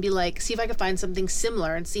sites and be like, see if I could find something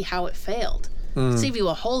similar and see how it failed. Save you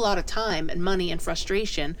a whole lot of time and money and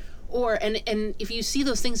frustration. Or and if you see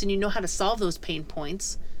those things and you know how to solve those pain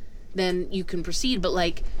points, then you can proceed. But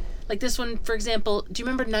like this one, for example, do you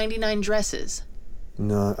remember 99 Dresses?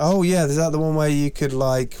 No. Oh yeah, is that the one where you could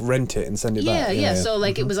like rent it and send it back? Yeah. So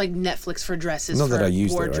like it was like Netflix for dresses. Not for that I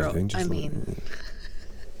used wardrobe. it or anything. I mean,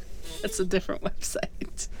 that's a different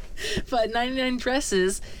website. But 99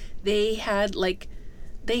 Dresses, they had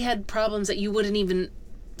problems that you wouldn't even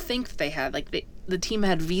think that they had. Like the team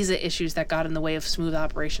had visa issues that got in the way of smooth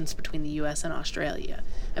operations between the U.S. and Australia.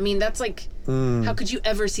 I mean, that's like, how could you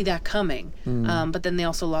ever see that coming? But then they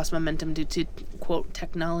also lost momentum due to, quote,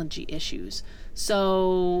 technology issues.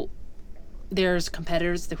 So there's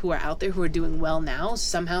competitors who are out there who are doing well now.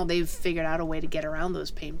 Somehow they've figured out a way to get around those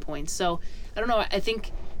pain points. So I don't know. I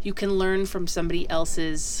think you can learn from somebody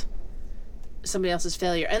else's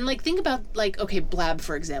failure. And like think about like, okay, Blab,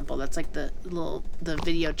 for example. That's like the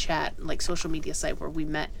video chat, like social media site where we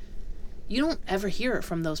met. You don't ever hear it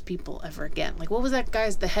from those people ever again. Like, what was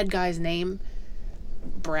the head guy's name?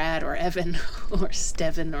 Brad or Evan or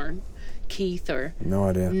Steven or Keith or... No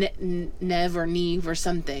idea. Nev or Neve or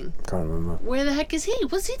something. Can't remember. Where the heck is he?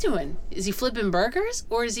 What's he doing? Is he flipping burgers?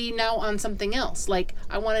 Or is he now on something else? Like,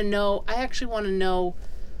 I actually want to know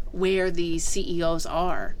where these CEOs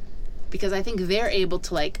are. Because I think they're able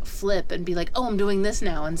to, like, flip and be like, oh, I'm doing this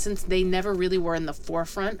now. And since they never really were in the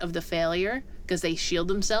forefront of the failure, because they shield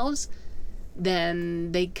themselves...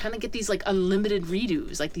 then they kind of get these like unlimited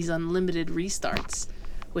redos, like these unlimited restarts,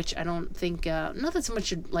 which I don't think, not that someone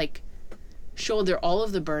should like shoulder all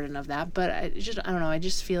of the burden of that, but I don't know, I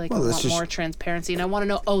just feel like I want more transparency, and I want to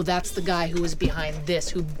know, oh, that's the guy who was behind this,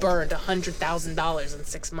 who burned $100,000 in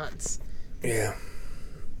 6 months. Yeah.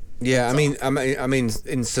 Yeah, I mean,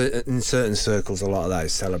 in certain circles, a lot of that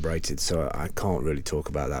is celebrated. So I can't really talk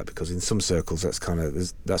about that because in some circles,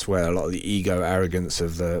 that's where a lot of the ego, arrogance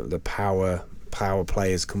of the power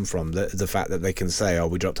players come from. The fact that they can say, "Oh,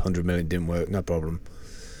 we dropped 100 million, didn't work, no problem."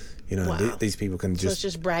 You know, wow. These people can just. So it's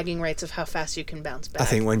just bragging rights of how fast you can bounce back. I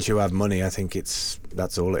think once you have money, I think that's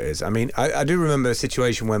all it is. I mean, I do remember a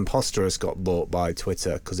situation when Posterous got bought by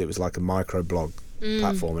Twitter because it was like a microblog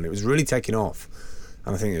platform and it was really taking off.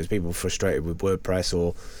 And I think it was people frustrated with WordPress,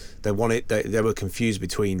 or they were confused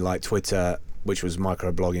between like Twitter, which was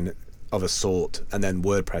microblogging of a sort, and then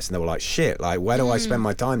WordPress, and they were like, shit, like where do I spend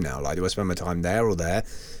my time now? Like, do I spend my time there or there?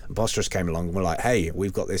 And Posterous came along and we're like, hey,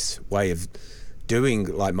 we've got this way of doing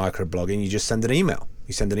like microblogging. You just send an email.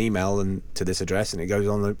 You send an email and to this address, and it goes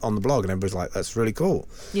on the blog, and everybody's like, that's really cool.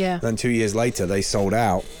 Yeah. Then 2 years later, they sold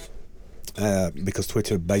out because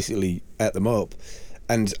Twitter basically ate them up.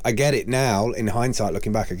 And I get it now, in hindsight,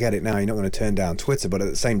 looking back, I get it now. You're not going to turn down Twitter, but at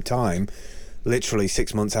the same time, literally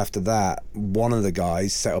 6 months after that, one of the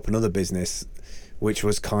guys set up another business, which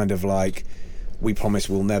was kind of like, we promise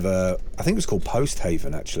we'll never. I think it was called Post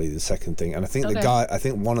Haven, actually, the second thing. And I think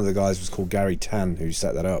one of the guys was called Gary Tan, who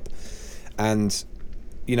set that up. And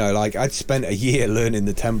you know, like I'd spent a year learning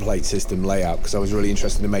the template system layout because I was really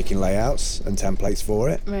interested in making layouts and templates for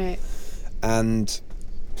it. Right. And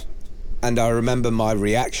I remember my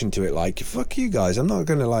reaction to it, like, fuck you guys, I'm not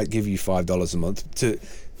going to like give you $5 a month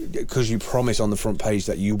because you promise on the front page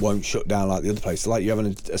that you won't shut down like the other place. Like you're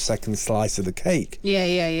having a second slice of the cake.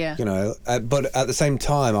 Yeah. You know, but at the same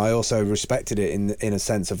time, I also respected it in a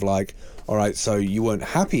sense of like, all right, so you weren't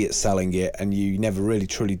happy at selling it and you never really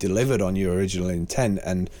truly delivered on your original intent,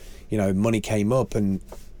 and you know, money came up and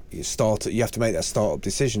you have to make that startup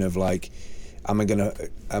decision of like, what do you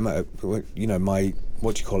call it?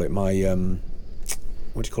 What do you call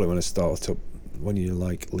it when a startup, when you're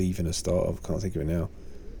like leaving a startup? I can't think of it now.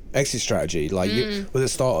 Exit strategy. Like with a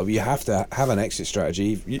startup, you have to have an exit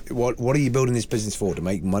strategy. What are you building this business for? To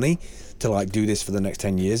make money? To like do this for the next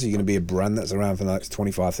 10 years? Are you going to be a brand that's around for the next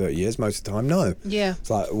 25, 30 years? Most of the time, no. Yeah.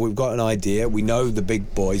 It's like, we've got an idea. We know the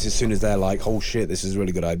big boys, as soon as they're like, oh shit, this is a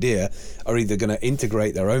really good idea, are either going to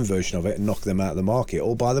integrate their own version of it and knock them out of the market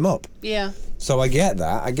or buy them up. Yeah. So I get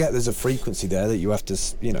that. I get there's a frequency there that you have to.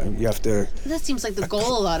 That seems like the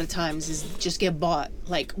goal a lot of times is just get bought.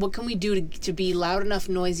 Like, what can we do to be loud enough,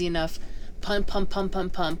 noisy enough,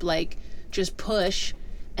 pump, like just push,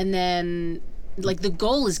 and then like the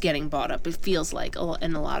goal is getting bought up. It feels like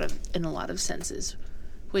in a lot of senses,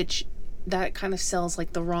 which that kind of sells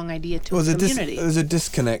like the wrong idea to a community. There's a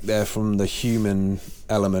disconnect there from the human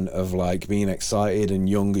element of like being excited and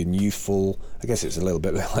young and youthful. I guess it's a little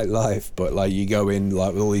bit like life, but like you go in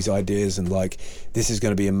like with all these ideas and like this is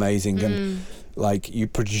going to be amazing and like you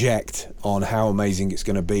project on how amazing it's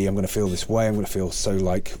going to be. I'm going to feel this way. I'm going to feel so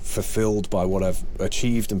like fulfilled by what I've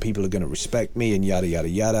achieved, and people are going to respect me, and yada yada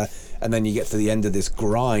yada. And then you get to the end of this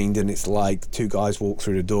grind, and it's like two guys walk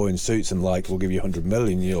through the door in suits and like, we'll give you 100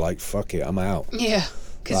 million. And you're like, fuck it, I'm out. Yeah,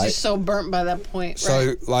 because Right. you're so burnt by that point. So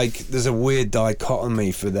right? like, there's a weird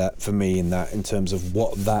dichotomy for me in terms of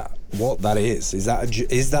what that is. Is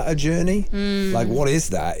that a journey? Like, what is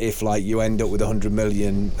that if like you end up with 100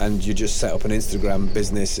 million and you just set up an Instagram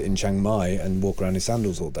business in Chiang Mai and walk around in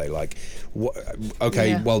sandals all day? Like, what? Okay,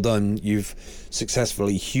 Yeah. well done. You've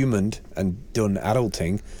successfully humaned and done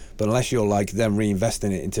adulting, but unless you're like then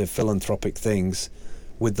reinvesting it into philanthropic things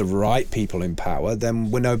with the right people in power,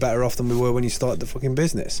 then we're no better off than we were when you started the fucking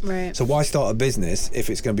business. Right. So why start a business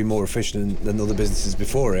if it's going to be more efficient than other businesses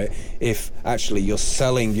before it, if actually you're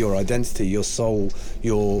selling your identity, your soul,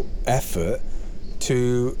 your effort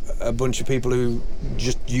to a bunch of people who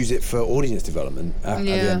just use it for audience development at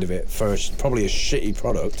the end of it for probably a shitty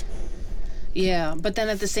product. Yeah, but then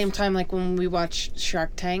at the same time, like when we watch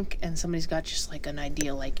Shark Tank and somebody's got just like an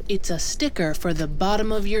idea, like it's a sticker for the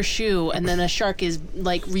bottom of your shoe, and then a shark is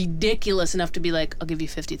like ridiculous enough to be like, I'll give you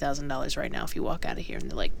 $50,000 right now if you walk out of here,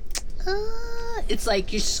 and they're like, it's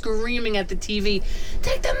like you're screaming at the TV,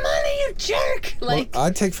 take the money, you jerk! Like, Well,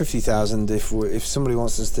 I'd take 50,000 if somebody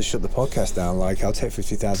wants us to shut the podcast down. Like, I'll take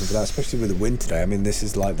 50,000 for that, especially with the wind today. I mean, this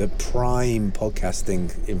is like the prime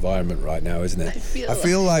podcasting environment right now, isn't it? I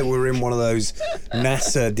feel like we're in one of those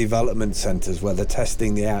NASA development centers where they're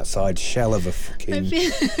testing the outside shell of a fucking. I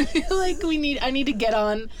feel like I need to get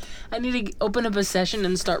on. I need to open up a session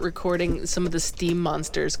and start recording some of the Steam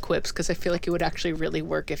Monsters quips, because I feel like it would actually really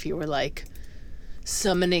work if you were like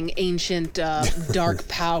summoning ancient dark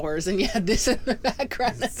powers and you had this in the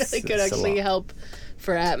background. I feel like it could actually help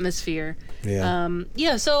for atmosphere.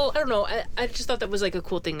 Yeah. So I don't know. I just thought that was like a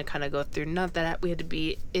cool thing to kind of go through. Not that it had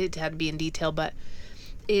to be in detail, but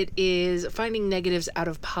it is finding negatives out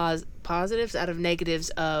of positives out of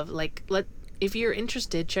negatives of like if you're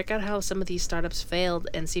interested, check out how some of these startups failed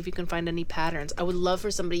and see if you can find any patterns. I would love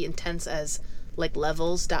for somebody intense as like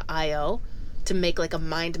Levels.io to make like a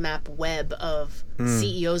mind map web of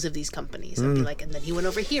CEOs of these companies and be like, and then he went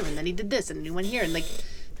over here and then he did this and he went here, and like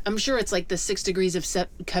I'm sure it's like the 6 degrees of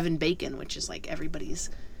Kevin Bacon, which is like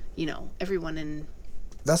everybody's, everyone in.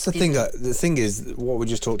 That's the thing. The thing is, what we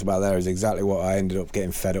just talked about there is exactly what I ended up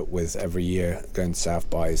getting fed up with every year going to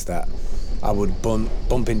South by, is that I would bump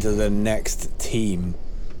into the next team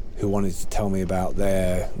who wanted to tell me about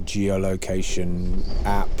their geolocation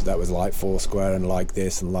app that was like Foursquare and like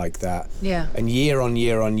this and like that. Yeah. And year on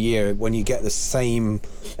year on year, when you get the same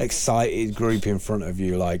excited group in front of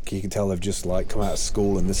you, like you can tell they've just like come out of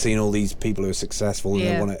school and they've seen all these people who are successful and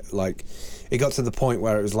they want it. Like, it got to the point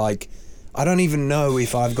where it was like, I don't even know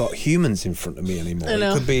if I've got humans in front of me anymore.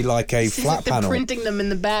 It could be like a flat like they're panel. printing them in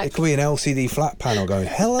the back. It could be an LCD flat panel going,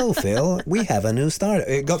 hello, Phil, we have a new startup.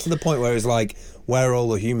 It got to the point where it was like, where are all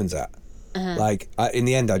the humans at? Like, in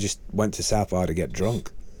the end, I just went to South by to get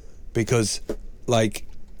drunk. Because, like,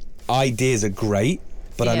 ideas are great,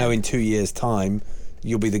 but I know in 2 years' time,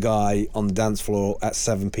 you'll be the guy on the dance floor at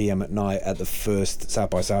 7 p.m. at night at the first South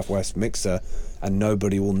by Southwest mixer, and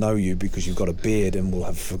nobody will know you because you've got a beard and will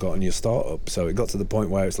have forgotten your startup. So it got to the point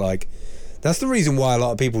where it's like, that's the reason why a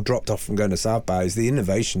lot of people dropped off from going to South by, is the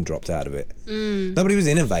innovation dropped out of it. Nobody was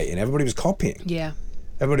innovating, everybody was copying. Yeah.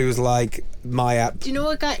 Everybody was like, my app. Do you know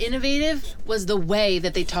what got innovative? Was the way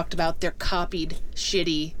that they talked about their copied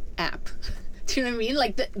shitty app. Do you know what I mean?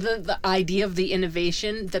 Like the idea of the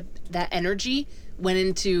innovation, that energy went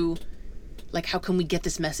into like, how can we get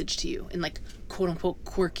this message to you in like quote unquote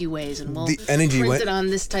quirky ways, and we'll The energy print went- it on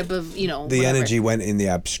this type of, The whatever. energy went in the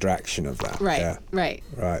abstraction of that. Right, Yeah. right.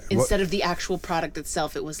 Right. Instead of the actual product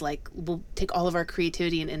itself, it was like, we'll take all of our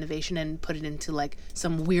creativity and innovation and put it into like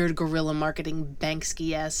some weird guerrilla marketing,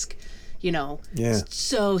 Banksy-esque,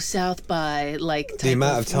 so South by like type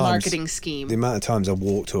amount of of times- marketing scheme. The amount of times I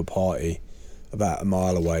walked to a party about a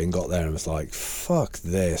mile away and got there and was like, fuck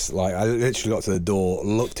this. Like, I literally got to the door,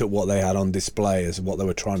 looked at what they had on display as what they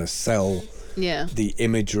were trying to sell, Yeah. the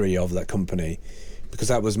imagery of that company, because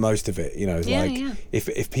that was most of it. It's Yeah, like, yeah.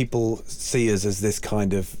 if people see us as this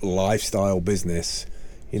kind of lifestyle business,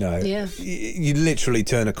 Yeah. you literally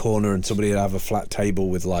turn a corner and somebody would have a flat table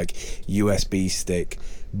with like USB stick,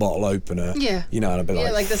 bottle opener. Yeah. And I'd be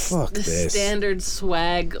like, the fuck this. standard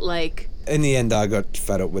swag, like, In the end, I got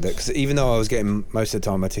fed up with it, because even though I was getting most of the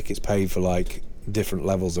time my tickets paid for like different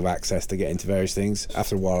levels of access to get into various things,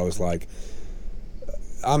 after a while I was like,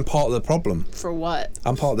 I'm part of the problem. for what?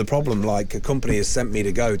 I'm part of the problem. Like, a company has sent me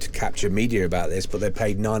to go to capture media about this, but they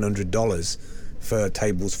paid $900 for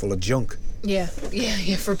tables full of junk. Yeah,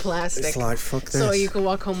 for plastic. It's like, fuck this. So you can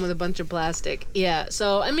walk home with a bunch of plastic. Yeah,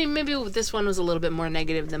 so, I mean, maybe this one was a little bit more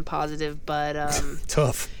negative than positive, but...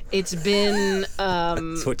 Tough. It's been...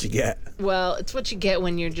 That's what you get. Well, it's what you get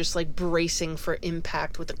when you're just, like, bracing for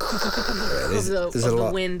impact with There's a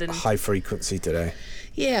lot wind. And high frequency today.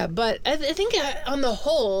 Yeah, but I think on the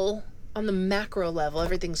whole... On the macro level,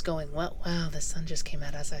 everything's going well. Wow, the sun just came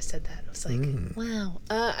out as I said that. I was like, wow.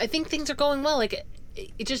 I think things are going well. Like,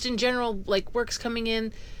 it just in general, like, work's coming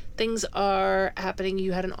in. Things are happening.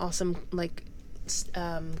 You had an awesome, like,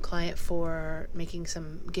 client for making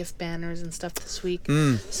some gift banners and stuff this week.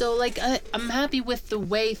 So, like, I'm happy with the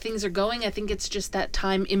way things are going. I think it's just that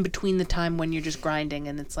time in between the time when you're just grinding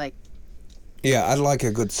and it's like... Yeah, I'd like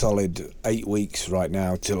a good solid 8 weeks right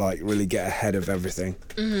now to like really get ahead of everything.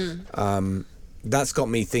 That's got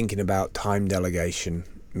me thinking about time delegation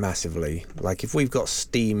massively. Like if we've got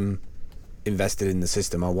Steam invested in the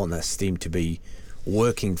system, I want that Steam to be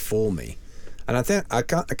working for me. And I think I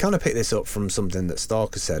kind of picked this up from something that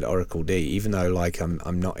Starker said, Oracle D. Even though like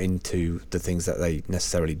I'm not into the things that they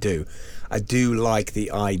necessarily do, I do like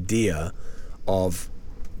the idea of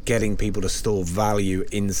getting people to store value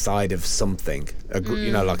inside of something.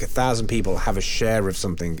 You know, like 1,000 people have a share of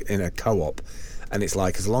something in a co-op, and it's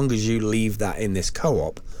like as long as you leave that in this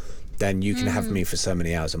co-op, then you can have me for so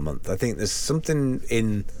many hours a month. I think there's something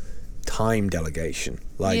in time delegation.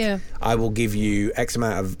 Like I will give you X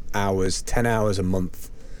amount of hours, 10 hours a month,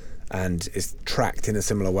 and it's tracked in a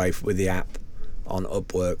similar way with the app on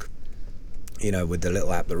Upwork, you know, with the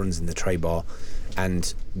little app that runs in the tray bar.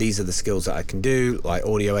 And these are the skills that I can do, like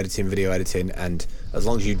audio editing, video editing, and as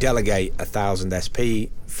long as you delegate 1,000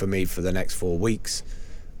 SP for me for the next 4 weeks,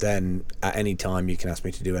 then at any time you can ask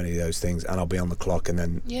me to do any of those things and I'll be on the clock, and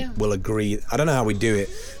then we'll agree. I don't know how we do it,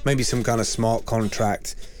 maybe some kind of smart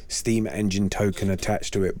contract Steam engine token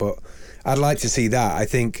attached to it, but I'd like to see that. I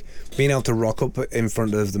think being able to rock up in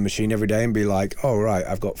front of the machine every day and be like, oh right,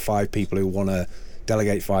 I've got 5 people who want to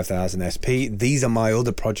delegate 5,000 SP. These are my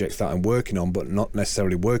other projects that I'm working on, but not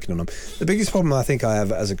necessarily working on them. The biggest problem I think I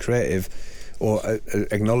have as a creative, or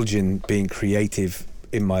acknowledging being creative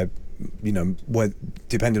in my, you know,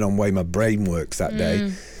 depending on the way my brain works that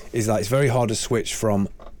day, is that it's very hard to switch from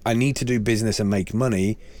I need to do business and make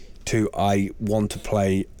money to I want to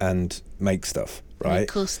play and make stuff, right?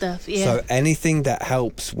 Cool stuff, yeah. So anything that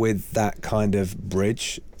helps with that kind of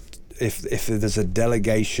bridge, if there's a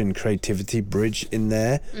delegation creativity bridge in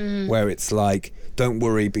there, where it's like, don't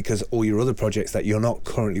worry, because all your other projects that you're not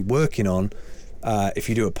currently working on, if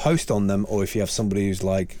you do a post on them, or if you have somebody who's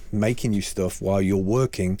like making you stuff while you're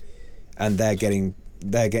working, and they're getting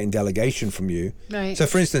delegation from you. Right. So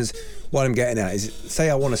for instance, what I'm getting at is, say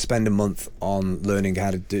I want to spend a month on learning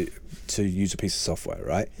how to use a piece of software,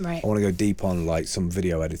 right? Right. I want to go deep on like some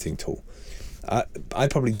video editing tool. I'd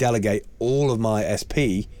probably delegate all of my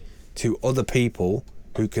SP to other people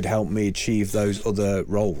who could help me achieve those other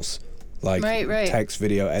roles, like text,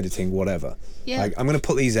 video editing, whatever. Yeah. Like, I'm going to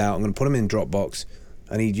put these out, I'm going to put them in Dropbox.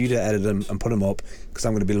 I need you to edit them and put them up because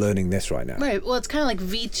I'm going to be learning this right now. Right. Well, it's kind of like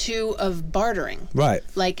V2 of bartering. Right.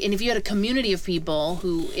 Like, and if you had a community of people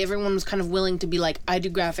who everyone was kind of willing to be like, I do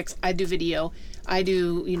graphics, I do video, I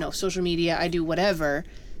do, you know, social media, I do whatever,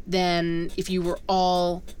 then if you were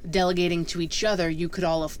all delegating to each other, you could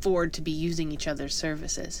all afford to be using each other's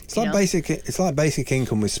services. It's like basic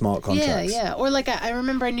income with smart contracts. Yeah. Or like I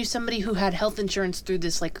remember I knew somebody who had health insurance through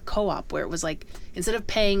this like co-op where it was like, instead of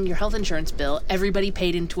paying your health insurance bill, everybody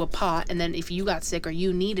paid into a pot, and then if you got sick or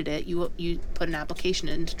you needed it, you put an application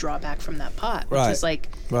in to draw back from that pot, which is like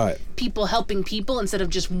people helping people instead of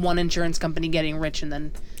just one insurance company getting rich and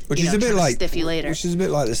then which is a bit like stiffy later. Which is a bit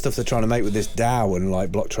like the stuff they're trying to make with this DAO, and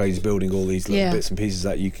like Blocktrade's building all these little bits and pieces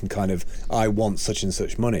that you can kind of, I want such and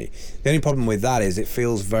such money. The only problem with that is it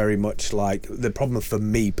feels very much like, the problem for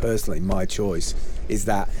me personally, my choice, is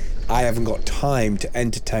that I haven't got time to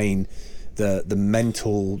entertain the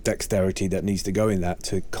mental dexterity that needs to go in that,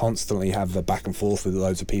 to constantly have the back and forth with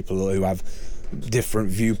loads of people who have different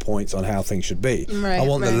viewpoints on how things should be. I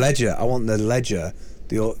want the ledger,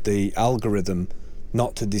 the algorithm,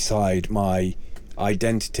 not to decide my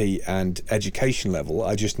identity and education level.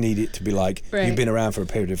 I just need it to be like, you've been around for a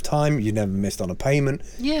period of time, you never missed on a payment,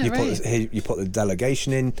 you put the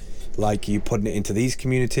delegation in, like you putting it into these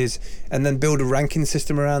communities, and then build a ranking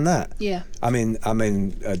system around that. I'm in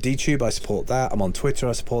DTube, I support that. I'm on Twitter,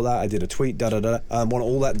 I support that. I did a tweet, I want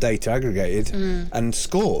all that data aggregated and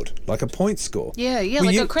scored, like a point score.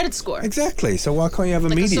 A credit score. Exactly. So why can't you have a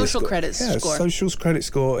media social score? Credit score. Social credit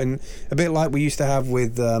score, and a bit like we used to have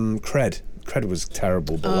with Cred. Cred was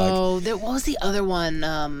terrible, but what was the other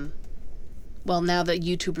one? Well, now that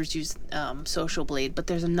YouTubers use Social Blade, but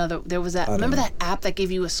there was that. don't Remember know. that app that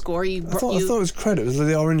gave you a score? I thought it was credit. It was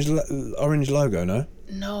the orange logo, no?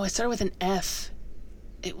 No, it started with an F.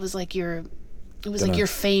 It was like your. It was Dunno. like your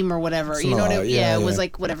fame or whatever. Something You know what I like mean? that, Yeah, yeah, it was yeah.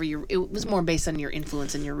 like whatever it was more based on your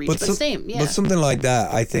influence and your reach. But same, yeah. But something like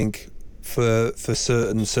that, I think, for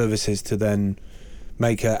certain services to then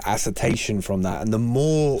make a assertion from that, and the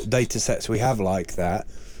more data sets we have like that,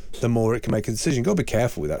 the more it can make a decision. You've got to be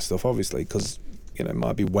careful with that stuff, obviously, because it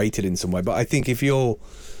might be weighted in some way. But I think if you're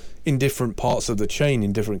in different parts of the chain,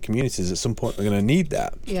 in different communities, at some point they're going to need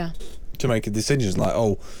that. Yeah. To make a decision. It's like,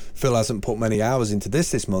 oh, Phil hasn't put many hours into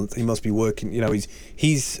this month. He must be working.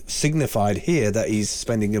 He's signified here that he's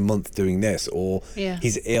spending a month doing this, or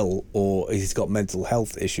he's ill, or he's got mental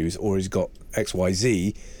health issues, or he's got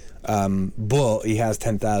XYZ. But he has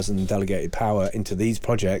 10,000 delegated power into these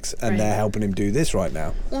projects, and they're helping him do this right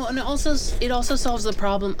now. Well, and it also solves the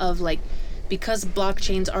problem of because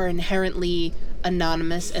blockchains are inherently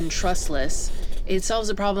anonymous and trustless. It solves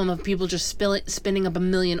the problem of people just spinning up a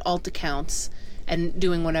million alt accounts and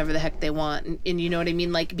doing whatever the heck they want. And you know what I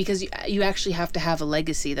mean? Because you actually have to have a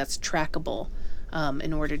legacy that's trackable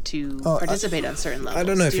in order to participate on certain levels. I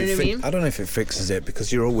don't know I don't know if it fixes it,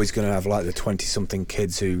 because you're always going to have the 20-something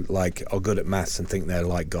kids who are good at maths and think they're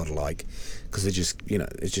godlike, because they just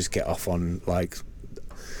they just get off on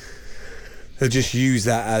they'll just use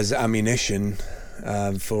that as ammunition.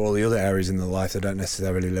 For all the other areas in their life they don't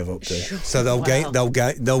necessarily live up to. Sure. So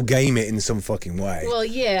they'll game it in some fucking way. Well,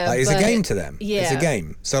 yeah, it's a game to them. Yeah. It's a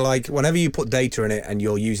game. So whenever you put data in it and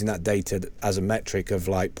you're using that data as a metric of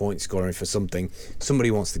point scoring for something,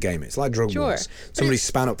 somebody wants to game it. It's like drug wars. Somebody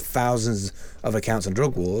span up thousands of accounts on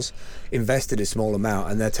drug wars, invested a small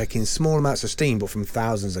amount, and they're taking small amounts of steam, but from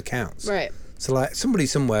thousands of accounts. Right. So somebody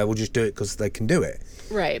somewhere will just do it because they can do it.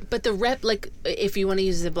 Right, but the rep, if you want to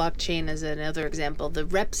use the blockchain as another example, the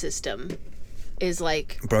rep system is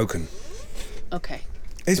broken. Okay.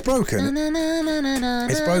 It's broken.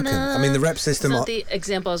 It's broken. I mean, the rep system. It's not the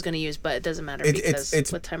example I was going to use, but it doesn't matter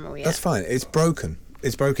because what time are we at? That's fine. It's broken.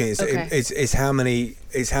 It's broken. It's how many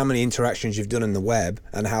interactions you've done in the web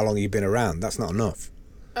and how long you've been around. That's not enough.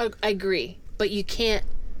 I agree, but you can't.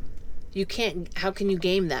 How can you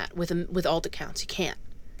game that with alt accounts? You can't.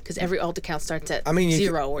 Because every alt account starts at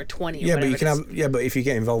 0 or 20 or yeah, whatever but you can but if you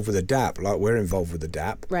get involved with a DApp, like we're involved with a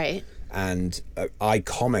DApp, right? And I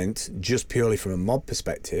comment just purely from a mob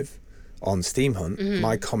perspective on Steam Hunt,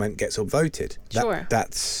 my comment gets upvoted. Sure,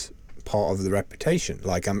 that's part of the reputation.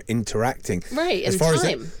 I'm interacting, right? As in far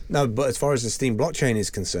time. but as far as the Steam blockchain is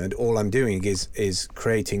concerned, all I'm doing is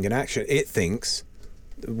creating an action. It thinks.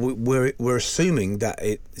 We're assuming that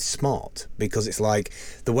it's smart, because it's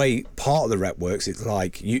the way part of the rep works. It's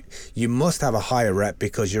you must have a higher rep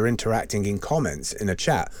because you're interacting in comments in a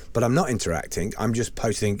chat, but I'm not interacting. I'm just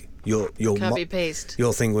posting your copy paste.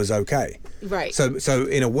 Your thing was okay, right? So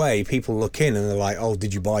in a way, people look in and they're like, oh,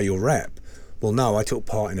 did you buy your rep? Well, no, I took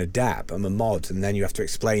part in a DApp. I'm a mod, and then you have to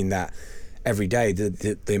explain that every day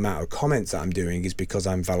the amount of comments that I'm doing is because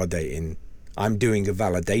I'm validating. I'm doing a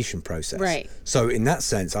validation process. Right. So in that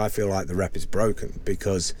sense, I feel like the rep is broken,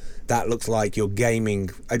 because that looks like you're gaming.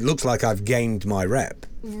 It looks like I've gamed my rep.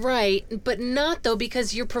 Right, but not though,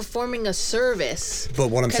 because you're performing a service. But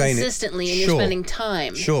what I'm saying is consistently, and you're spending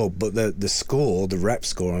time. Sure, but the rep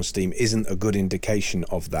score on Steam isn't a good indication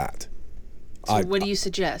of that. So what do you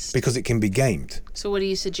suggest? Because it can be gamed. So what do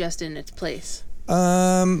you suggest in its place?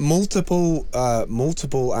 Multiple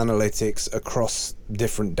analytics across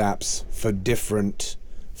different dApps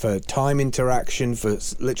for time interaction, for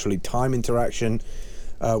literally time interaction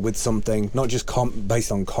with something, not just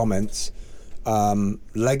based on comments.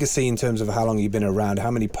 Legacy in terms of how long you've been around,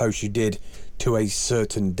 how many posts you did to a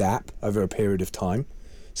certain dApp over a period of time.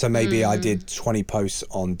 So maybe I did 20 posts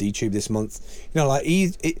on DTube this month.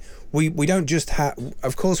 We don't just have.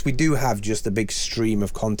 Of course, we do have just a big stream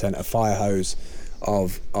of content, a fire hose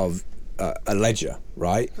of a ledger,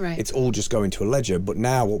 right? Right. It's all just going to a ledger. But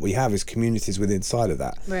now what we have is communities within inside of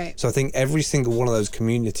that. Right. So I think every single one of those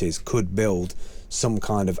communities could build some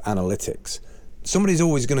kind of analytics. Somebody's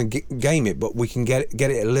always going to game it, but we can get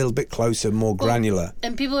it a little bit closer, more granular.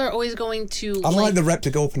 And people are always going to. I'd like the rep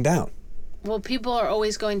to go up and down. Well, people are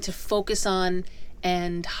always going to focus on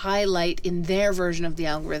and highlight in their version of the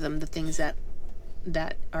algorithm the things that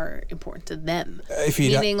are important to them.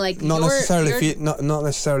 Meaning, not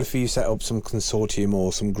necessarily for you set up some consortium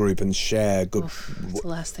or some group and share good. That's the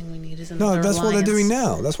last thing we need, isn't it? No, that's what they're doing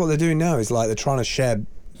now. That's what they're doing now. Is they're trying to share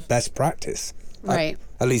best practice. Right.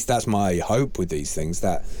 At least that's my hope with these things,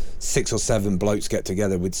 that 6 or 7 blokes get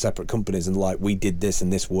together with separate companies and we did this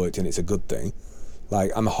and this worked and it's a good thing.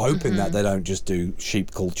 Like, I'm hoping that they don't just do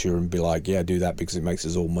sheep culture and be like, yeah, do that because it makes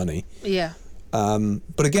us all money. Yeah.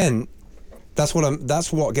 But again, that's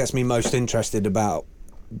what gets me most interested about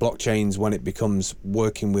blockchains when it becomes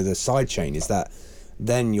working with a side chain, is that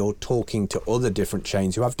then you're talking to other different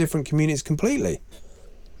chains who have different communities completely.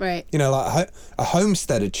 Right. You know, like a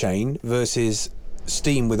Homesteader chain versus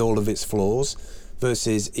Steam with all of its flaws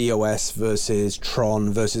versus EOS versus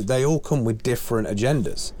Tron versus, they all come with different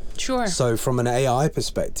agendas. Sure. So from an AI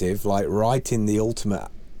perspective, like writing the ultimate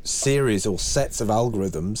series or sets of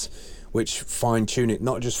algorithms which fine tune it,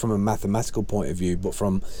 not just from a mathematical point of view, but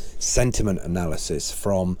from sentiment analysis,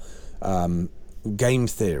 from game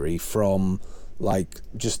theory, from like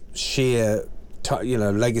just sheer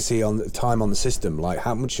legacy on time on the system, like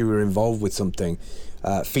how much you were involved with something,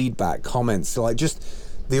 feedback, comments, like just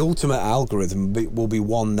the ultimate algorithm will be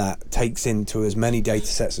one that takes into as many data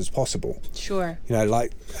sets as possible. Sure. You know,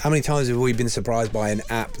 like how many times have we been surprised by an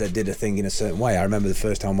app that did a thing in a certain way? I remember the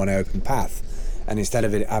first time when I opened Path, and instead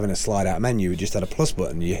of it having a slide out menu, it just had a plus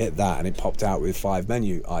button. You hit that and it popped out with 5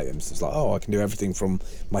 menu items. It's like, oh, I can do everything from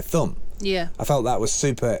my thumb. Yeah. I felt that was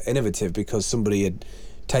super innovative because somebody had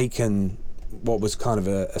taken what was kind of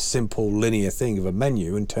a simple linear thing of a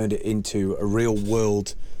menu and turned it into a real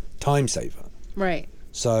world time saver. Right.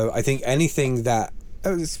 So I think anything that,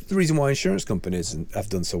 it's the reason why insurance companies have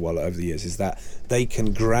done so well over the years, is that they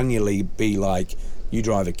can granularly be like, you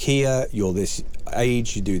drive a Kia, you're this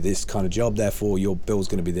age, you do this kind of job, therefore your bill's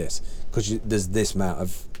going to be this, because there's this amount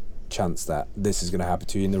of chance that this is going to happen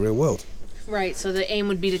to you in the real world. Right. So the aim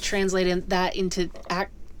would be to translate that into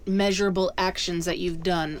measurable actions that you've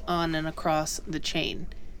done on and across the chain.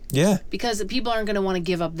 Yeah. Because people aren't going to want to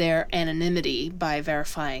give up their anonymity by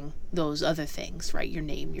verifying those other things, right? Your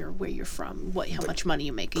name, where you're from, how much money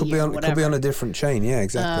you make a year, whatever. Could be on a different chain, yeah,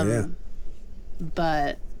 exactly, yeah.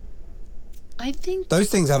 But I think those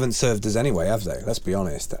things haven't served us anyway, have they? Let's be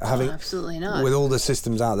honest. Absolutely not. With all the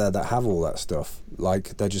systems out there that have all that stuff,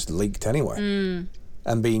 like they're just leaked anyway.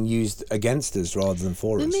 And being used against us rather than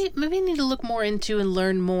for us. Maybe we need to look more into and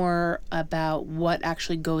learn more about what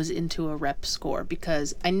actually goes into a rep score,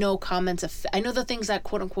 because I know I know the things that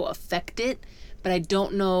quote unquote affect it, but I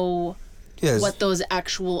don't know what those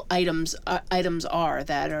actual items are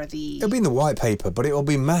that are the. It'll be in the white paper, but it'll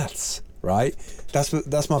be maths, right?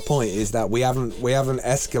 That's my point. Is that we haven't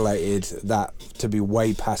escalated that to be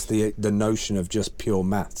way past the notion of just pure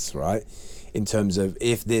maths, right? In terms of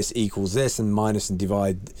if this equals this and minus and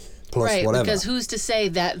divide plus right, whatever. Because who's to say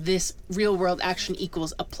that this real world action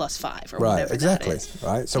equals a +5 or whatever exactly, that is.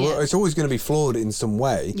 Right? So it's always going to be flawed in some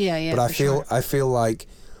way. Yeah, but I feel like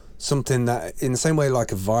something that, in the same way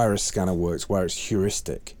like a virus scanner works, where it's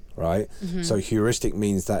heuristic, right? Mm-hmm. So heuristic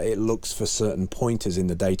means that it looks for certain pointers in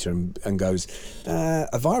the data and goes,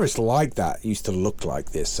 a virus like that used to look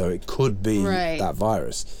like this, so it could be that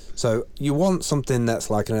virus. So you want something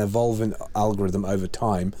that's like an evolving algorithm over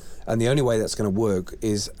time, and the only way that's going to work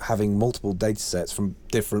is having multiple data sets from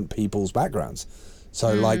different people's backgrounds.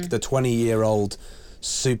 So like the 20-year-old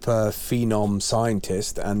super phenom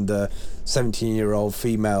scientist and the 17-year-old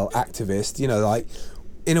female activist, like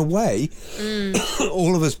in a way,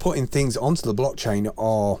 all of us putting things onto the blockchain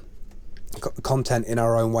are content in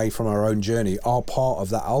our own way from our own journey, are part of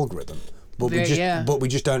that algorithm. But we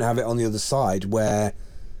just don't have it on the other side where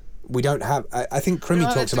we don't have. I think Crimmy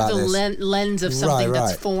talks about this. The lens of something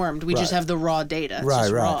that's formed. We just have the raw data. It's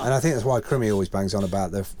just raw. And I think that's why Crimmy always bangs on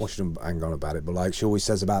about she doesn't bang on about it, but like she always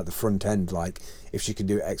says about the front end, like if she could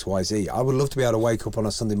do X, Y, Z. I would love to be able to wake up on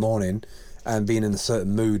a Sunday morning and being in a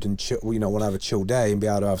certain mood and want to have a chill day and be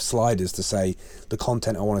able to have sliders to say the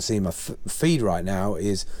content I want to see in my feed right now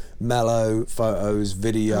is mellow photos,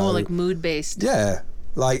 video. More like mood based. Yeah,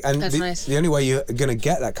 like that's nice. The only way you're going to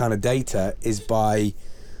get that kind of data is by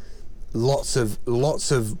lots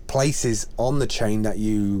of places on the chain that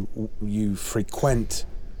you frequent,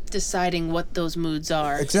 deciding what those moods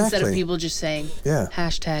are. Exactly. Instead of people just saying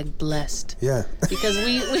 #blessed. Yeah. Because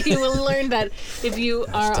we will learn that if you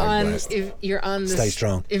are if you're on this, stay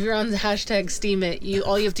strong. If you're on the #Steemit,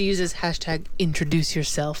 all you have to use is #introduce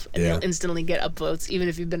yourself, and you'll instantly get upvotes, even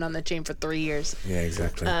if you've been on the chain for 3 years. Yeah,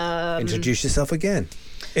 exactly. Introduce yourself again.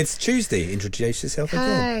 It's Tuesday. Introduce yourself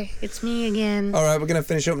again. Hi, it's me again. All right, we're going to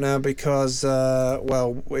finish up now because,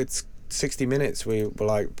 it's 60 minutes. We were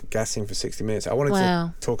like gassing for 60 minutes. I wanted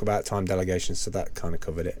to talk about time delegation, so that kind of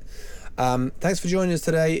covered it. Thanks for joining us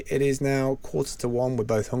today. It is now 1:45. We're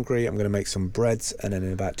both hungry. I'm going to make some breads, and then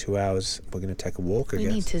in about 2 hours, we're going to take a walk, I guess.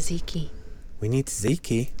 We need tzatziki. We need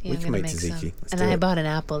tzatziki. Yeah, we can make tzatziki. And I bought an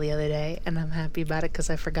apple the other day, and I'm happy about it because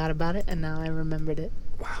I forgot about it, and now I remembered it.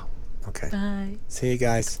 Wow. Okay. Bye. See you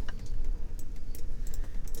guys.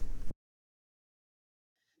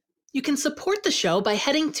 You can support the show by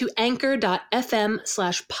heading to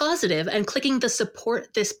anchor.fm/positive and clicking the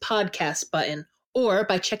Support This Podcast button, or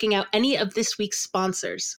by checking out any of this week's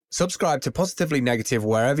sponsors. Subscribe to Positively Negative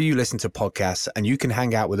wherever you listen to podcasts, and you can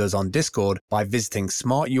hang out with us on Discord by visiting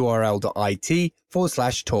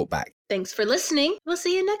smarturl.it/talkback. Thanks for listening. We'll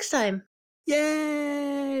see you next time.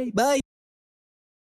 Yay! Bye!